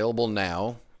is available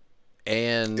now,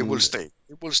 and it will stay.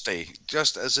 It will stay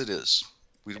just as it is.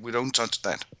 We don't touch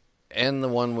that. And the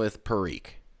one with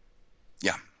Perique.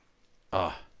 Yeah.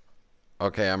 Oh,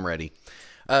 okay, I'm ready.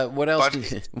 What else?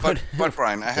 But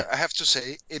Brian, I have to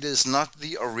say, it is not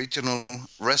the original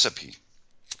recipe,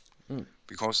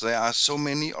 because there are so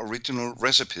many original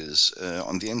recipes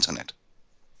on the internet.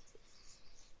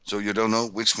 So you don't know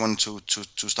which one to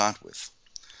start with.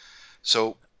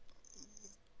 So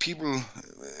people,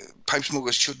 pipe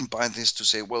smokers, shouldn't buy this to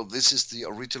say, well, this is the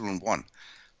original one.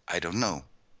 I don't know.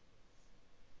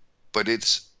 But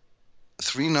it's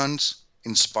 3 Nuns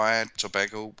inspired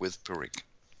tobacco with Perique.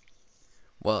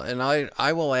 Well, and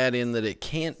I will add in that it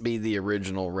can't be the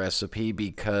original recipe,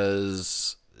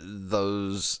 because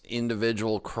those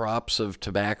individual crops of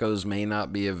tobaccos may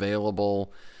not be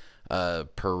available.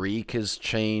 Perique has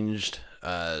changed.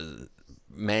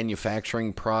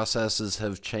 Manufacturing processes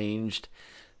have changed.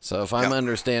 So if I'm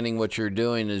understanding what you're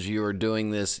doing, is you are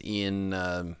doing this in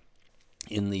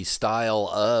the style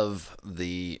of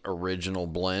the original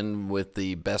blend with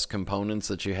the best components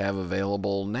that you have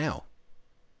available now.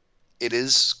 It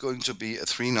is going to be a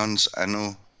 3 Nuns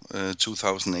Anno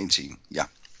 2018. Yeah.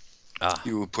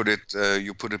 You put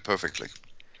it perfectly.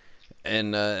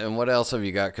 And what else have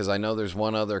you got? Because I know there's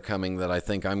one other coming that I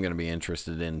think I'm going to be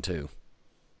interested in too.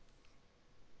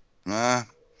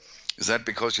 Is that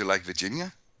because you like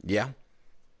Virginia? Yeah.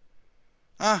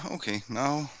 Okay.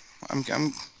 Now I'm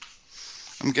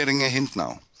getting a hint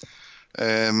now.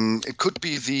 It could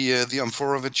be the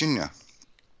Amphora Virginia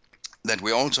that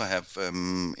we also have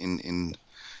in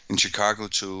Chicago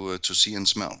to see and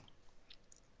smell.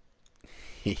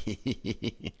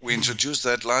 We introduced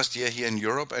that last year here in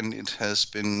Europe, and it has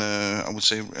been, I would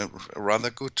say, a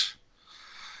rather good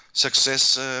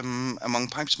success among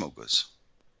pipe smokers.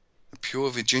 A pure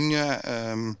Virginia,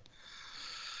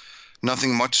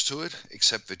 nothing much to it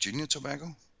except Virginia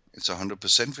tobacco. It's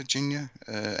 100% Virginia,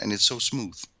 and it's so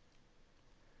smooth.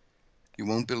 You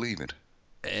won't believe it.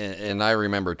 And I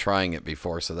remember trying it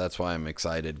before, so that's why I'm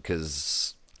excited,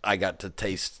 because I got to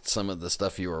taste some of the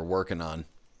stuff you were working on.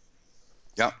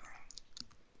 Yeah.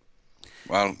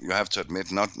 Well, you have to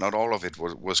admit, not all of it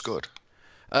was good.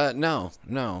 No,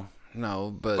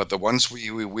 but the ones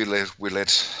we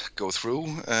let go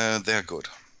through, they're good.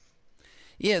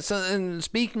 Yeah. So, and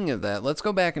speaking of that, let's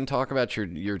go back and talk about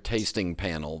your tasting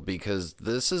panel, because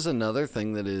this is another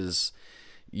thing that is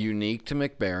unique to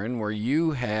Mac Baren, where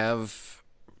you have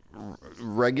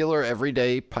regular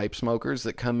everyday pipe smokers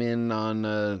that come in on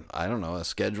a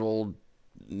scheduled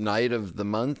night of the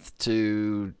month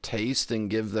to taste and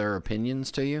give their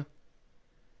opinions to you.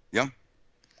 Yeah,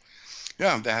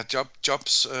 they have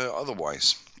jobs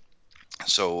otherwise.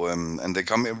 So and they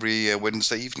come every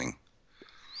Wednesday evening.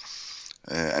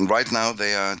 And right now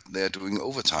they are doing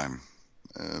overtime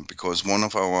because one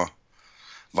of our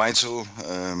vital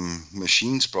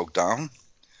machines broke down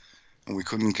and we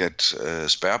couldn't get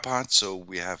spare parts, so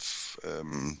we have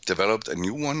developed a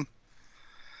new one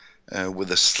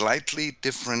with a slightly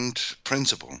different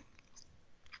principle.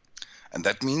 And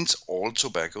that means all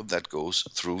tobacco that goes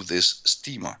through this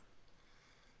steamer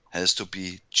has to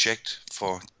be checked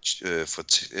for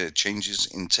changes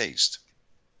in taste.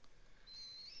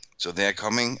 So they're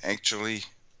coming actually,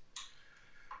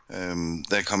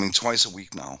 they're coming twice a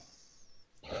week now,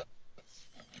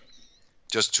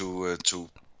 just to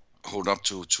hold up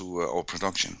to our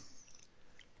production.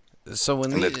 So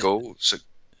when and let go. So,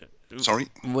 sorry.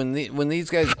 When these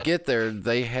guys get there,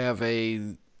 they have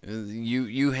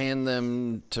you hand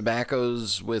them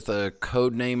tobaccos with a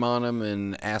code name on them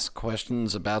and ask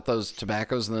questions about those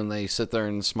tobaccos, and then they sit there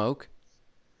and smoke?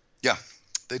 Yeah,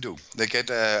 they do. They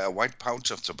get a white pouch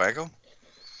of tobacco,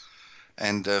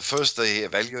 and first they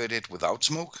evaluate it without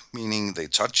smoke, meaning they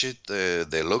touch it,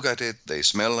 they look at it, they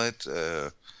smell it,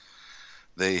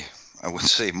 they, I would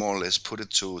say, more or less put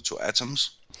it to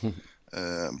atoms.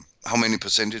 How many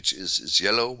percentage is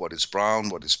yellow, what is brown,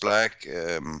 what is black,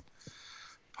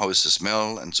 how is the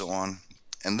smell, and so on.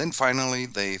 And then finally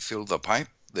they fill the pipe,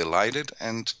 they light it,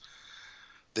 and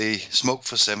they smoke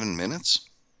for 7 minutes.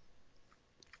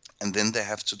 And then they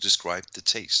have to describe the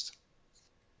taste.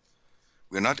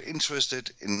 We're not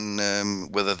interested in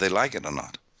whether they like it or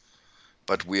not,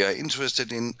 but we are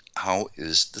interested in how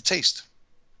is the taste.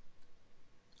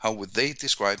 How would they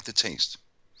describe the taste?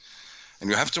 And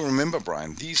you have to remember,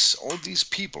 Brian, all these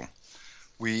people,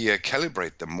 we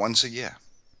calibrate them once a year.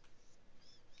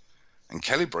 And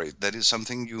calibrate, that is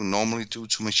something you normally do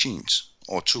to machines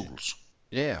or tools.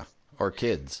 Yeah, or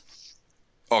kids.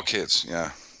 Or kids,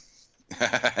 yeah.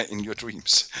 In your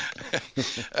dreams.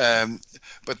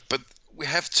 But we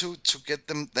have to get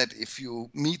them that if you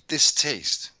meet this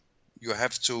taste, you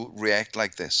have to react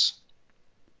like this.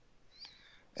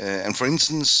 And for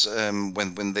instance,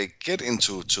 when they get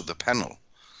into the panel,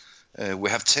 we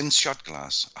have 10 shot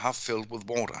glass, half filled with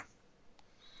water,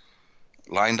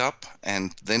 lined up,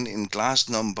 and then in glass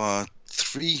number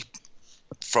 3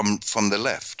 from the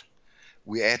left,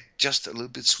 we add just a little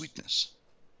bit sweetness.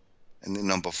 And in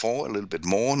number 4, a little bit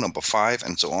more, number 5,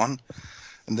 and so on.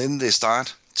 And then they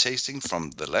start tasting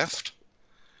from the left,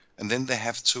 and then they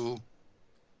have to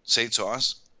say to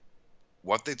us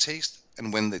what they taste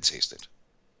and when they taste it.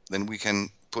 Then we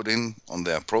can put in on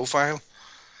their profile,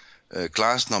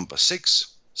 glass number 6,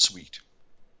 sweet.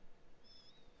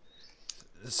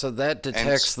 So that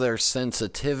detects their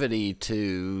sensitivity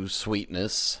to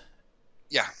sweetness.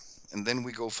 Yeah, and then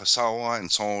we go for sour and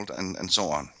salt and so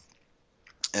on.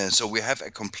 So we have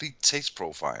a complete taste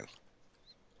profile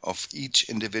of each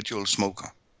individual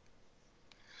smoker.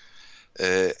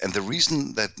 And the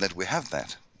reason that we have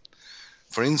that,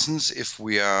 for instance, if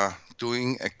we are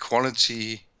doing a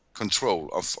quality control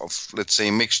of let's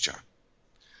say, mixture,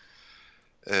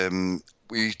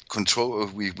 we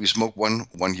smoke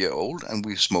one year old and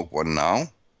we smoke one now,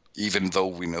 even though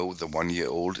we know the 1 year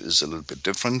old is a little bit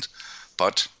different.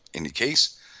 But in any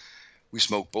case, we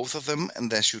smoke both of them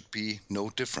and there should be no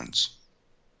difference.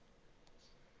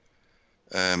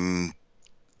 And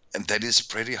that is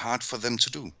pretty hard for them to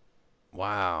do.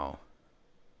 Wow.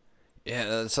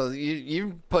 Yeah, so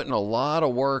you're putting a lot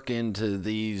of work into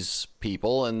these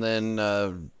people and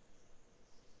then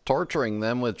torturing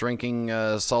them with drinking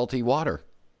salty water.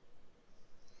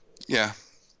 Yeah.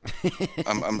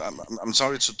 I'm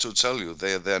sorry to tell you,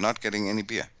 they're not getting any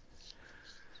beer.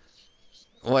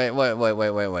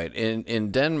 Wait.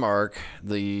 In Denmark,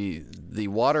 the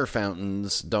water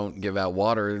fountains don't give out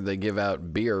water; they give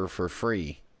out beer for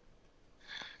free.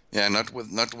 Yeah, not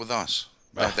with us.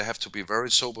 They have to be very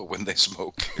sober when they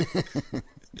smoke.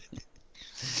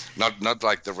 Not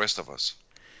like the rest of us.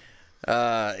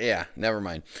 Yeah, never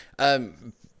mind.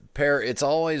 Per, it's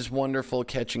always wonderful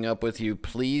catching up with you.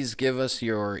 Please give us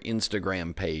your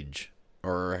Instagram page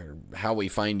or how we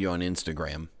find you on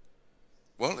Instagram.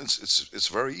 Well, it's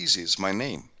very easy. It's my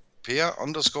name,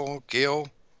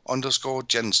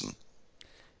 Per_Geo_Jensen.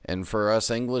 And for us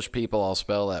English people, I'll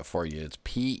spell that for you. It's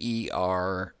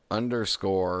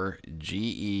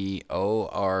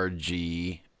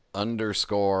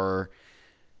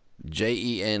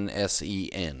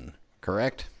PER_GEORG_JENSEN.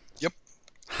 Correct? Yep.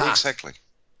 Ha! Exactly.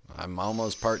 I'm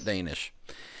almost part Danish.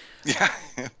 Yeah.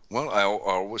 Well, I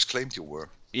always claimed you were.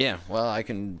 Yeah, well, I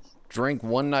can drink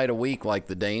one night a week like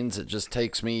the Danes. It just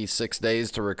takes me 6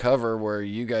 days to recover, where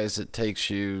you guys, it takes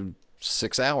you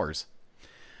 6 hours.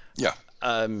 Yeah.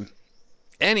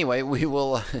 Anyway, we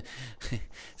will,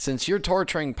 since you're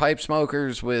torturing pipe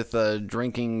smokers with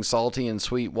drinking salty and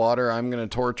sweet water, I'm going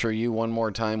to torture you one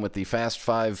more time with the Fast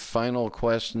 5 final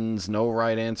questions. No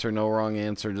right answer, no wrong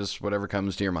answer, just whatever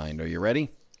comes to your mind. Are you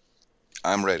ready?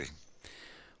 I'm ready.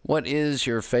 What is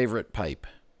your favorite pipe?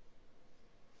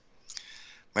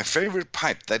 My favorite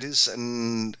pipe, that is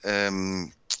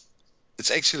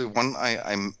it's actually one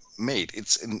I made.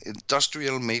 It's an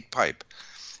industrial made pipe.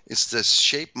 It's the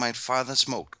shape my father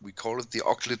smoked. We call it the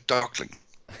ugly duckling.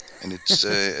 And it's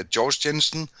a George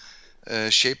Jensen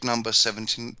shape number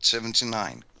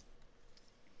 1779.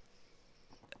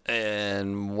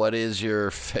 And what is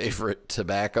your favorite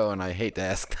tobacco? And I hate to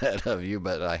ask that of you,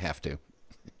 but I have to.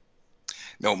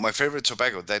 No, my favorite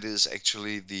tobacco, that is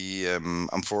actually the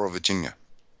Amphora Virginia.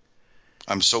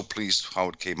 I'm so pleased how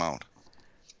it came out.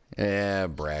 Yeah,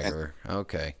 bragger.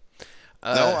 Okay.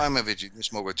 No, I'm a Virginia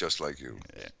smoker just like you.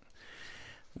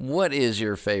 What is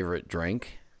your favorite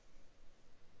drink?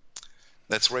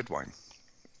 That's red wine.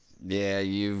 Yeah,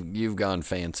 you've gone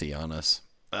fancy on us.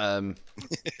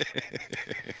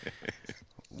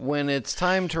 When it's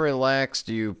time to relax,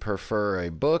 do you prefer a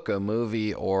book, a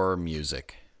movie, or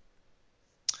music?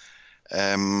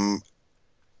 At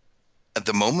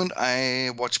the moment, I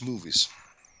watch movies.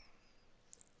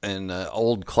 And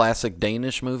old classic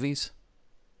Danish movies?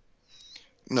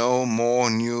 No, more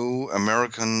new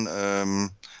American.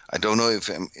 I don't know if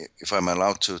I'm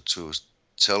allowed to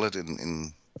tell it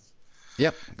in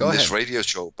Yep, go ahead. This radio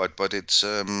show, but it's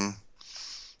I'm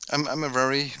a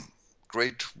very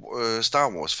great Star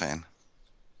Wars fan.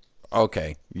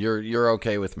 Okay, you're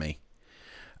okay with me.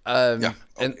 Yeah,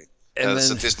 okay. And it's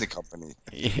then, a Disney company.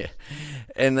 Yeah,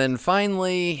 and then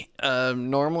finally,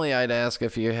 normally I'd ask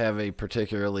if you have a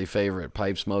particularly favorite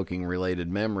pipe smoking related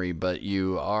memory, but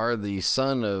you are the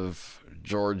son of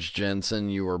George Jensen.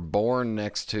 You were born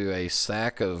next to a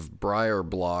sack of briar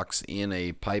blocks in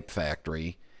a pipe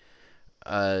factory.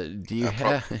 Do you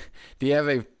have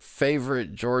a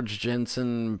favorite George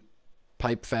Jensen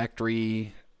pipe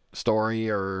factory story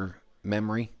or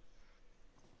memory?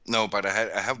 No, but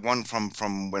I have one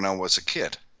from when I was a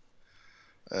kid.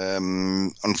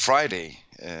 On Friday,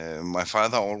 my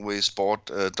father always bought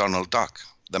Donald Duck,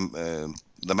 the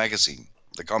magazine,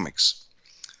 the comics.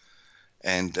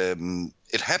 And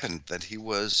it happened that he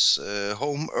was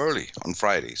home early on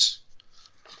Fridays.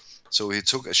 So he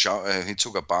took a shower, he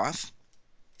took a bath,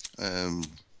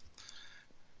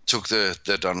 took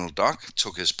the Donald Duck,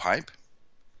 took his pipe,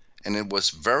 and it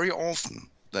was very often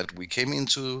that we came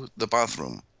into the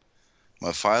bathroom.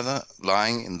 My father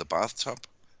lying in the bathtub,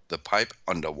 the pipe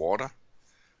underwater,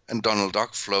 and Donald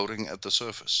Duck floating at the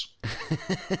surface.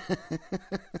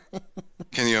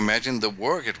 Can you imagine the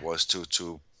work it was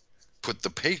to put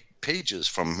the pages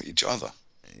from each other?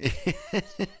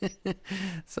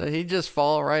 So he just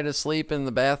fall right asleep in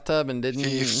the bathtub and didn't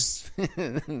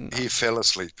He fell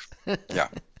asleep. Yeah.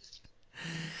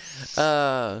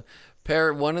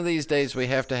 Parrot, one of these days we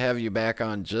have to have you back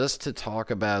on just to talk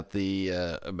about the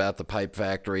pipe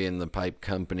factory and the pipe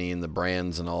company and the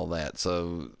brands and all that.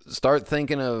 So start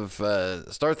thinking of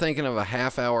a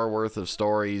half hour worth of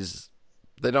stories.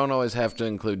 They don't always have to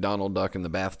include Donald Duck in the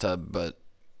bathtub, but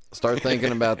start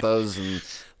thinking about those and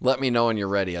let me know when you're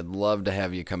ready. I'd love to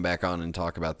have you come back on and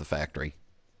talk about the factory.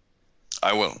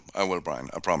 I will,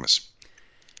 Brian. I promise.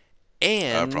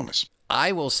 And I promise.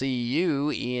 I will see you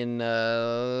in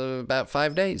about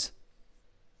 5 days.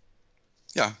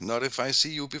 Yeah, not if I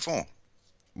see you before.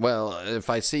 Well, if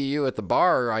I see you at the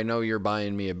bar, I know you're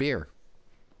buying me a beer.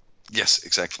 Yes,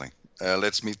 exactly.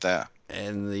 Let's meet there.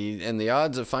 And the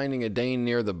odds of finding a Dane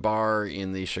near the bar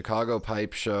in the Chicago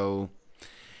Pipe Show,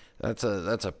 that's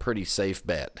a pretty safe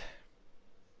bet.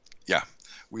 Yeah,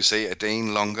 we say a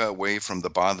Dane longer away from the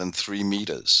bar than 3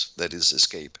 meters. That is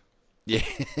escape. Yeah.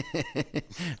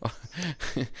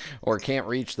 Or can't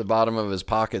reach the bottom of his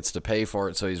pockets to pay for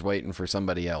it, so he's waiting for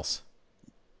somebody else.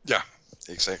 Yeah,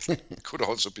 exactly. Could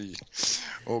also be.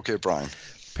 Okay, Brian.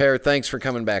 Parrot, thanks for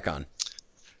coming back on.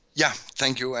 Yeah,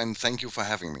 thank you, and thank you for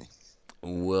having me.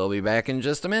 We'll be back in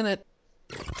just a minute.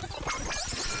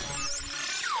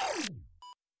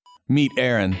 Meet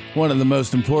Aaron, one of the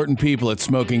most important people at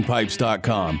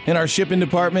SmokingPipes.com. In our shipping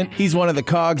department, he's one of the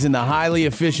cogs in the highly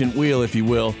efficient wheel, if you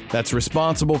will, that's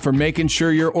responsible for making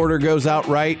sure your order goes out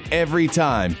right every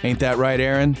time. Ain't that right,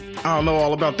 Aaron? I don't know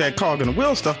all about that cog and the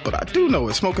wheel stuff, but I do know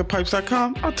at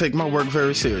SmokingPipes.com, I take my work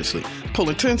very seriously.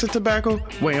 Pulling tins of tobacco,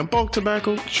 weighing bulk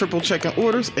tobacco, triple checking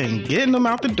orders, and getting them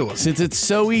out the door. Since it's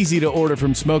so easy to order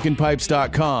from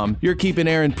SmokingPipes.com, you're keeping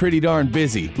Aaron pretty darn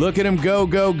busy. Look at him go,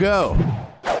 go, go.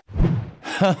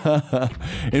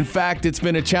 In fact, it's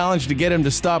been a challenge to get him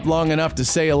to stop long enough to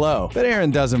say hello, but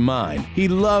Aaron doesn't mind. He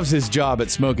loves his job at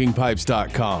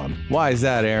smokingpipes.com. Why is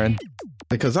that, Aaron?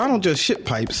 Because I don't just ship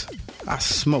pipes, I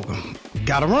smoke them.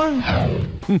 Gotta run.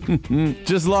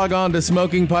 Just log on to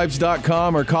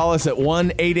smokingpipes.com or call us at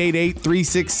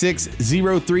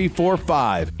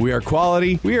 1-888-366-0345. We are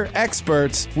quality, we are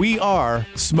experts, we are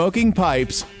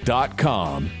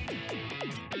smokingpipes.com.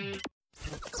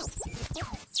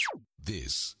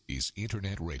 This is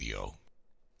Internet Radio.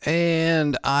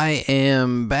 And I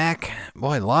am back.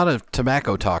 Boy, a lot of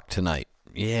tobacco talk tonight.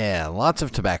 Yeah, lots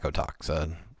of tobacco talk.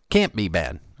 So can't be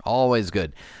bad. Always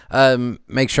good.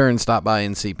 Make sure and stop by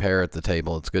and see Pear at the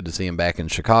table. It's good to see him back in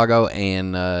Chicago,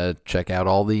 and check out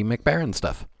all the McBaron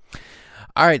stuff.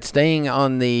 All right, staying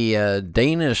on the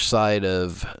Danish side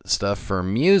of stuff for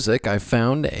music, I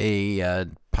found a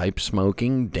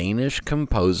pipe-smoking Danish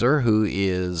composer who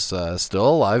is still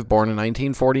alive, born in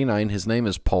 1949. His name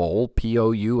is Poul,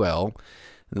 P-O-U-L.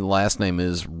 The last name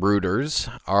is Ruders,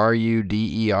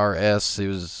 R-U-D-E-R-S. He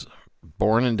was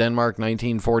born in Denmark,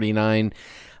 1949.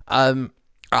 Not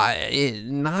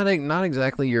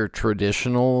exactly your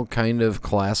traditional kind of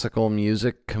classical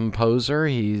music composer.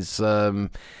 He's some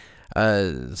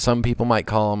people might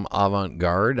call him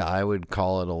avant-garde. I would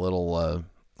call it a little.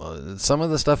 Some of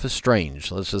the stuff is strange.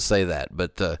 Let's just say that.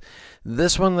 But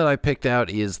this one that I picked out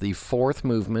is the fourth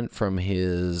movement from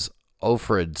his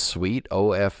Offred Suite,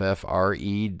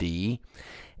 O-F-F-R-E-D.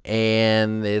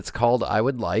 And it's called I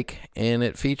Would Like, and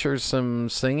it features some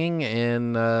singing,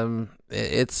 and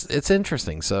it's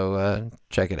interesting, so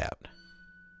check it out.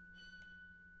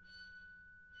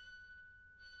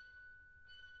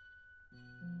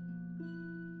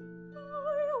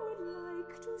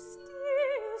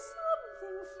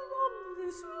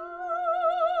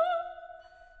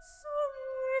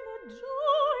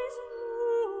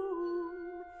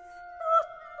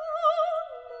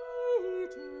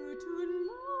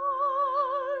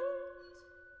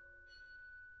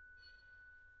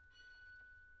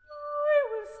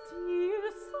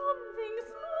 Steal something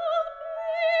small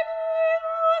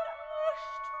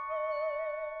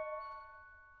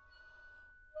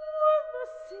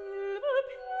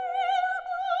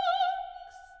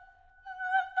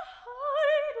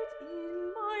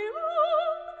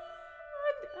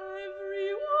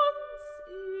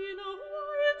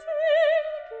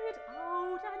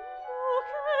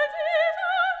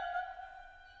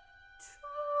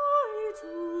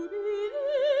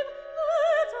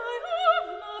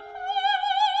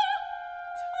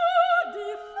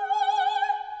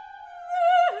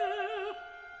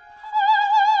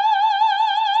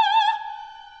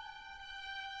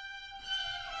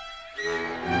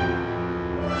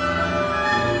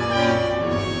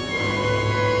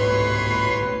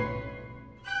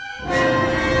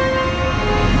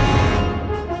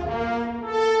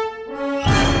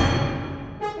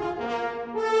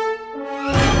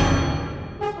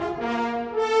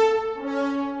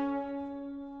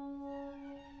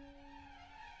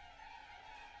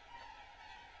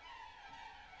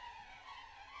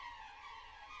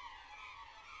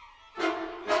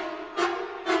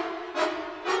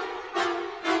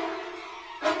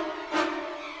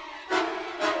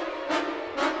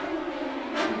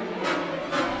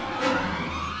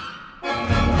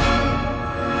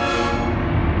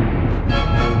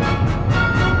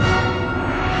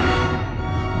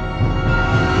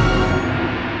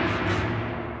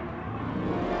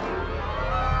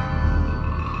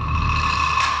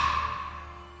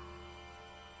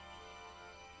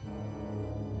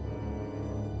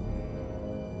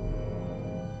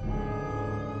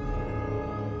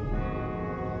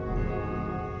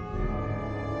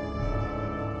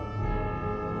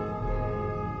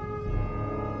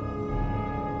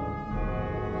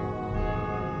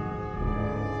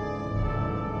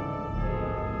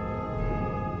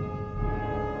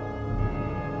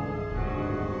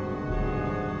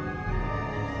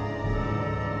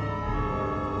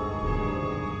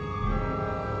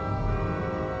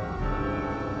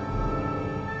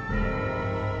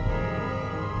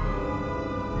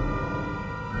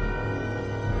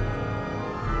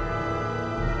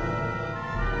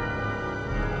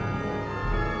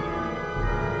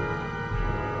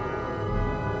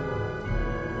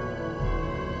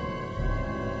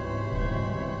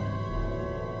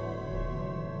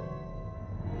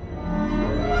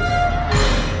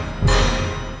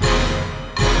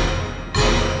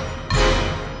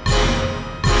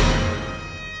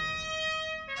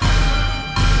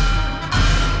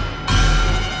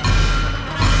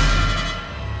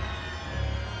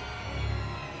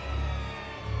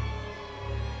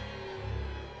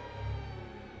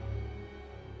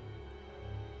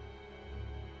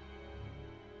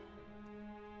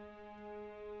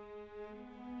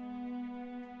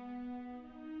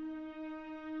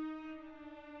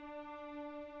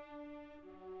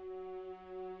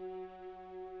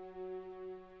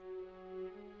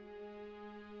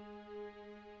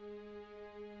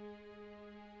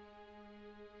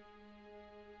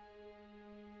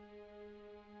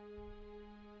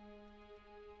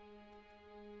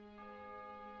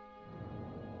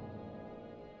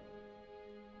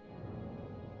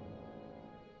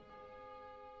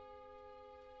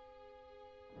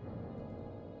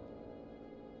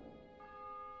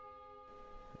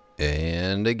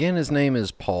And again, his name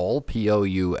is Paul,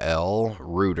 P-O-U-L,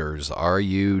 Ruders,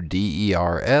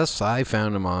 R-U-D-E-R-S. I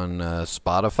found him on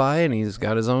Spotify, and he's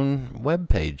got his own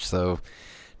webpage. So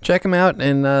check him out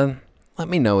and let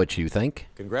me know what you think.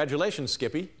 Congratulations,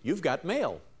 Skippy. You've got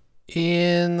mail.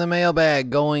 In the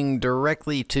mailbag, going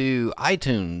directly to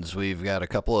iTunes, we've got a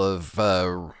couple of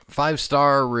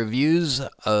 5-star reviews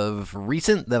of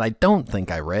recent that I don't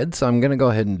think I read, so I'm going to go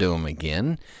ahead and do them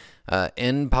again.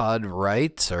 NPod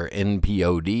writes, or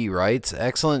NPOD writes,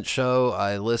 excellent show.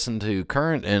 I listen to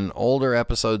current and older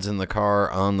episodes in the car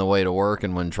on the way to work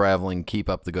and when traveling. Keep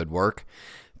up the good work.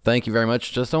 Thank you very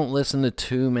much. Just don't listen to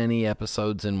too many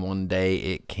episodes in one day.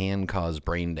 It can cause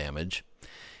brain damage.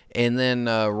 And then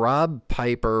Rob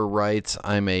Piper writes,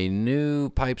 I'm a new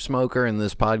pipe smoker, and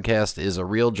this podcast is a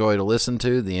real joy to listen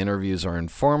to. The interviews are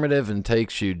informative and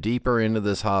takes you deeper into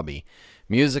this hobby.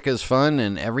 Music is fun,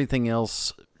 and everything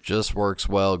else just works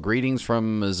well. Greetings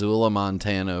from Missoula,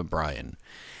 Montana, Brian.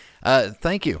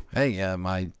 Thank you. Hey,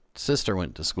 my sister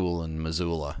went to school in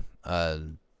Missoula.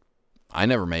 I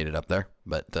never made it up there,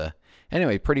 but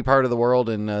anyway, pretty part of the world,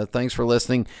 and thanks for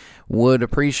listening. Would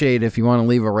appreciate if you want to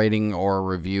leave a rating or a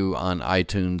review on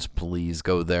iTunes, please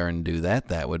go there and do that.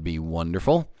 That would be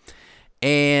wonderful.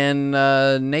 And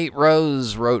Nate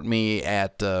Rose wrote me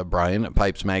at Brian at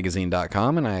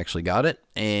PipesMagazine.com, and I actually got it.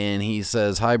 And he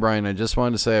says, hi, Brian, I just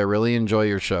wanted to say I really enjoy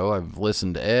your show. I've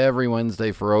listened every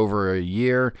Wednesday for over a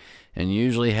year and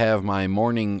usually have my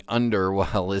morning under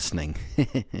while listening.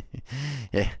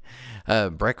 Yeah.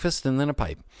 Breakfast and then a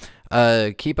pipe.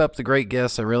 Keep up the great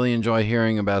guests. I really enjoy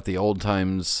hearing about the old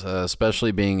times,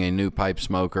 especially being a new pipe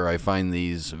smoker. I find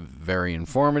these very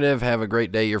informative. Have a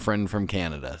great day, your friend from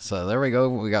Canada. So there we go.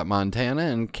 We got Montana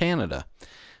and Canada.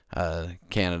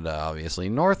 Canada, obviously,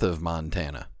 north of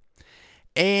Montana.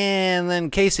 And then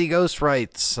Casey Ghost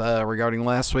writes, regarding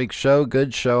last week's show,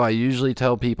 good show. I usually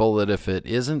tell people that if it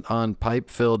isn't on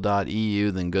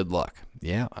pipefill.eu, then good luck.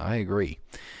 Yeah, I agree.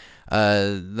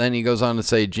 Then he goes on to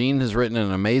say, Gene has written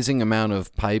an amazing amount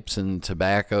of pipes and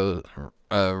tobacco,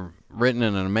 about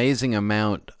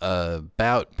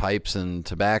pipes and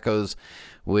tobaccos,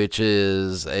 which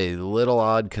is a little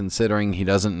odd considering he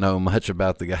doesn't know much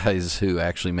about the guys who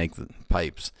actually make the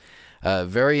pipes.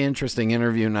 Very interesting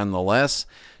interview nonetheless.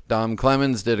 Dom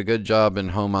Clemens did a good job in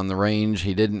Home on the Range.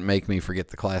 He didn't make me forget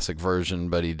the classic version,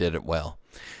 but he did it well.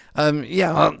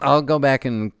 I'll go back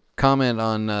and comment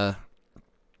on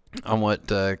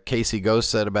what Casey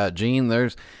Ghost said about Gene.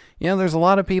 There's a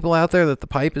lot of people out there that the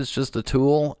pipe is just a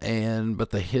tool, but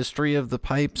the history of the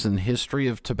pipes and history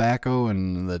of tobacco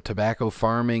and the tobacco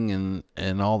farming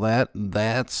and all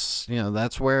that's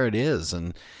where it is.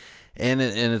 And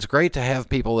it's great to have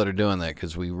people that are doing that,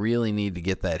 because we really need to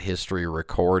get that history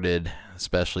recorded,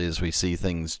 especially as we see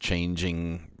things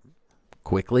changing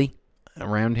quickly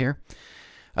around here.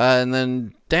 And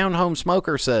then Down Home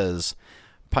Smoker says,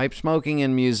 pipe smoking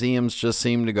and museums just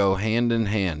seem to go hand in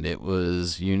hand. It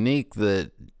was unique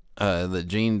that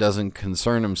Gene doesn't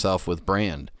concern himself with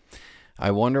brand.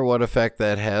 I wonder what effect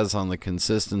that has on the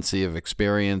consistency of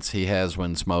experience he has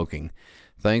when smoking.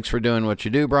 Thanks for doing what you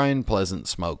do, Brian. Pleasant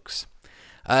smokes.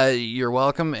 You're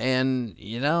welcome. And,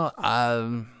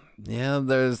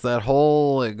 there's that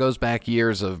whole, it goes back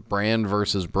years of brand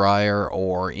versus Briar,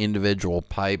 or individual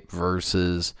pipe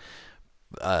versus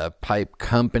pipe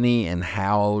company, and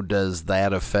how does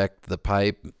that affect the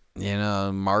pipe?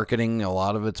 Marketing, a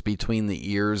lot of it's between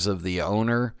the ears of the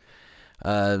owner.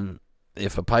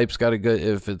 If a pipe's got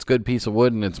if it's a good piece of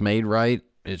wood and it's made right,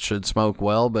 it should smoke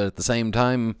well. But at the same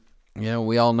time,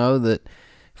 we all know that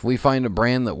if we find a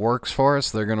brand that works for us,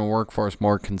 they're going to work for us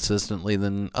more consistently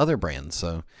than other brands.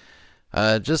 So,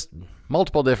 just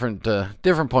multiple different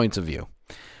points of view.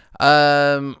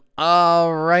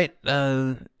 All right.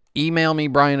 Email me,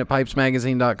 Brian at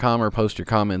PipesMagazine.com, or post your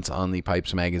comments on the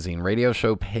Pipes Magazine radio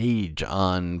show page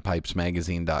on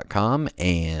PipesMagazine.com.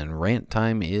 And rant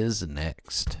time is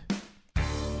next.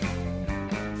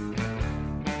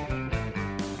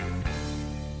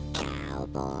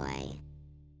 Cowboy.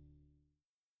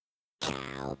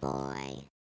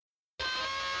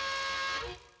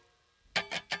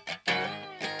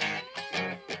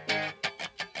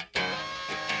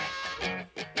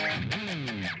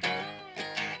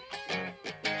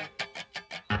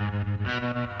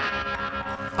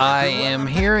 I am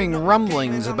hearing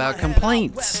rumblings about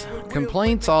complaints.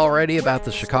 Complaints already about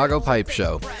the Chicago Pipe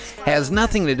Show. Has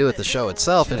nothing to do with the show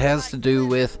itself. It has to do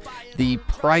with the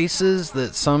prices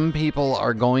that some people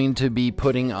are going to be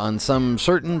putting on some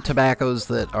certain tobaccos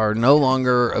that are no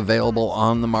longer available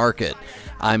on the market.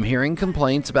 I'm hearing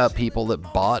complaints about people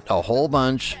that bought a whole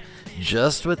bunch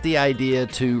just with the idea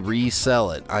to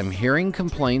resell it. I'm hearing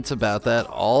complaints about that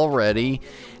already.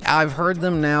 I've heard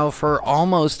them now for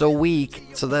almost a week,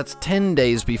 so that's 10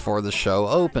 days before the show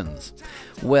opens.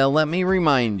 Well, let me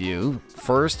remind you,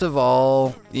 first of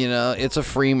all, it's a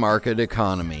free market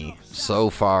economy. So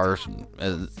far,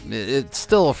 it's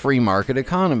still a free market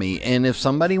economy. And if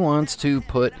somebody wanted to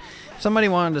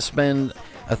spend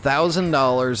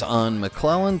 $1,000 on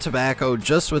McClellan tobacco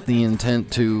just with the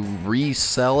intent to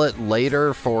resell it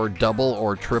later for double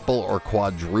or triple or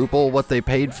quadruple what they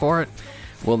paid for it,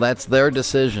 well, that's their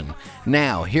decision.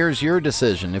 Now, here's your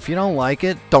decision. If you don't like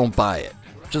it, don't buy it.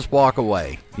 Just walk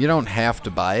away. You don't have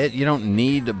to buy it. You don't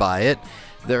need to buy it.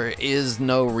 There is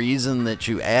no reason that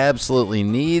you absolutely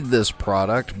need this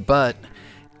product, but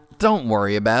don't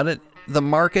worry about it. The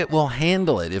market will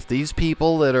handle it. If these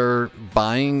people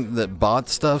that bought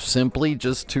stuff simply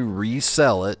just to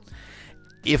resell it,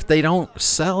 if they don't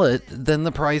sell it, then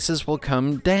the prices will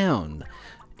come down.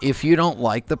 If you don't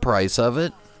like the price of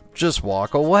it, just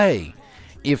walk away.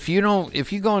 If you go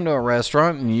into a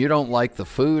restaurant and you don't like the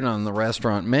food on the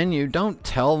restaurant menu, don't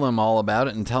tell them all about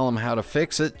it and tell them how to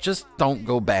fix it. Just don't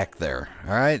go back there.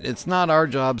 All right? It's not our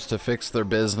jobs to fix their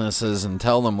businesses and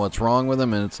tell them what's wrong with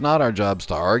them, and it's not our jobs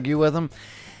to argue with them.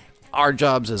 Our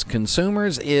jobs as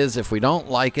consumers is, if we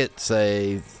don't like it,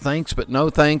 say thanks but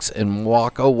no thanks and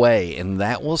walk away, and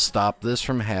that will stop this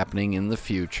from happening in the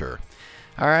future.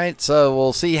 All right, so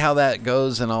we'll see how that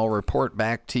goes, and I'll report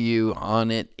back to you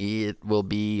on it. It will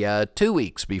be 2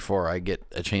 weeks before I get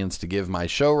a chance to give my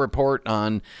show report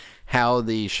on how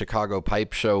the Chicago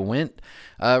Pipe Show went.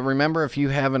 Remember, if you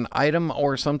have an item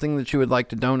or something that you would like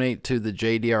to donate to the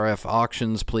JDRF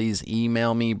auctions, please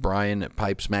email me,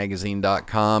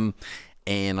 brian@pipesmagazine.com,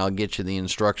 and I'll get you the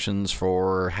instructions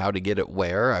for how to get it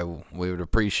where. We would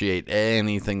appreciate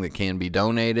anything that can be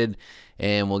donated,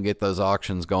 and we'll get those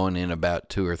auctions going in about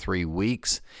 2 or 3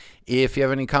 weeks. If you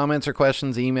have any comments or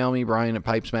questions, email me,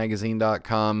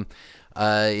 brian@pipesmagazine.com.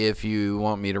 If you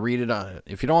want me to read it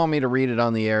if you don't want me to read it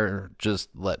on the air, just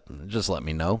let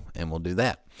me know, and we'll do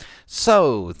that.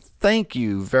 So, thank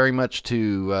you very much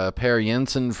to Per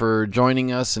Jensen for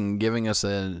joining us and giving us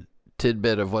a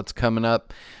tidbit of what's coming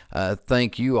up.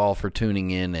 Thank you all for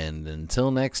tuning in, and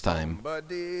until next time.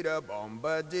 Happy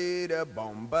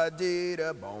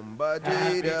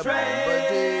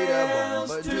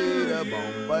trails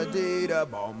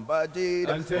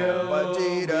until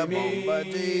we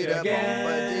meet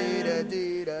again.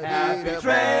 Happy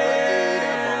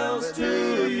trails to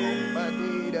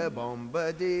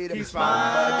keep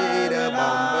smiling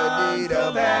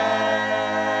until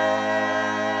then.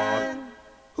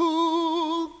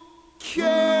 Who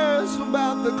cares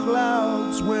about the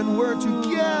clouds when we're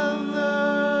together?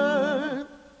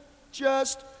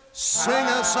 Just sing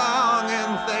a song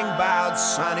and think about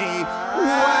sunny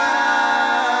weather.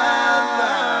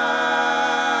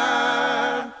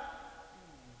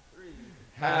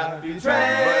 Happy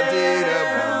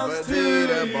trails to you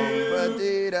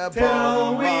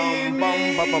till we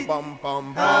meet again.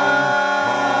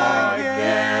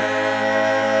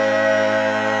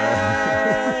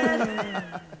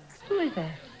 Who is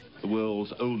that? The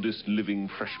world's oldest living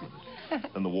freshman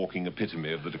and the walking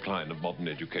epitome of the decline of modern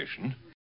education.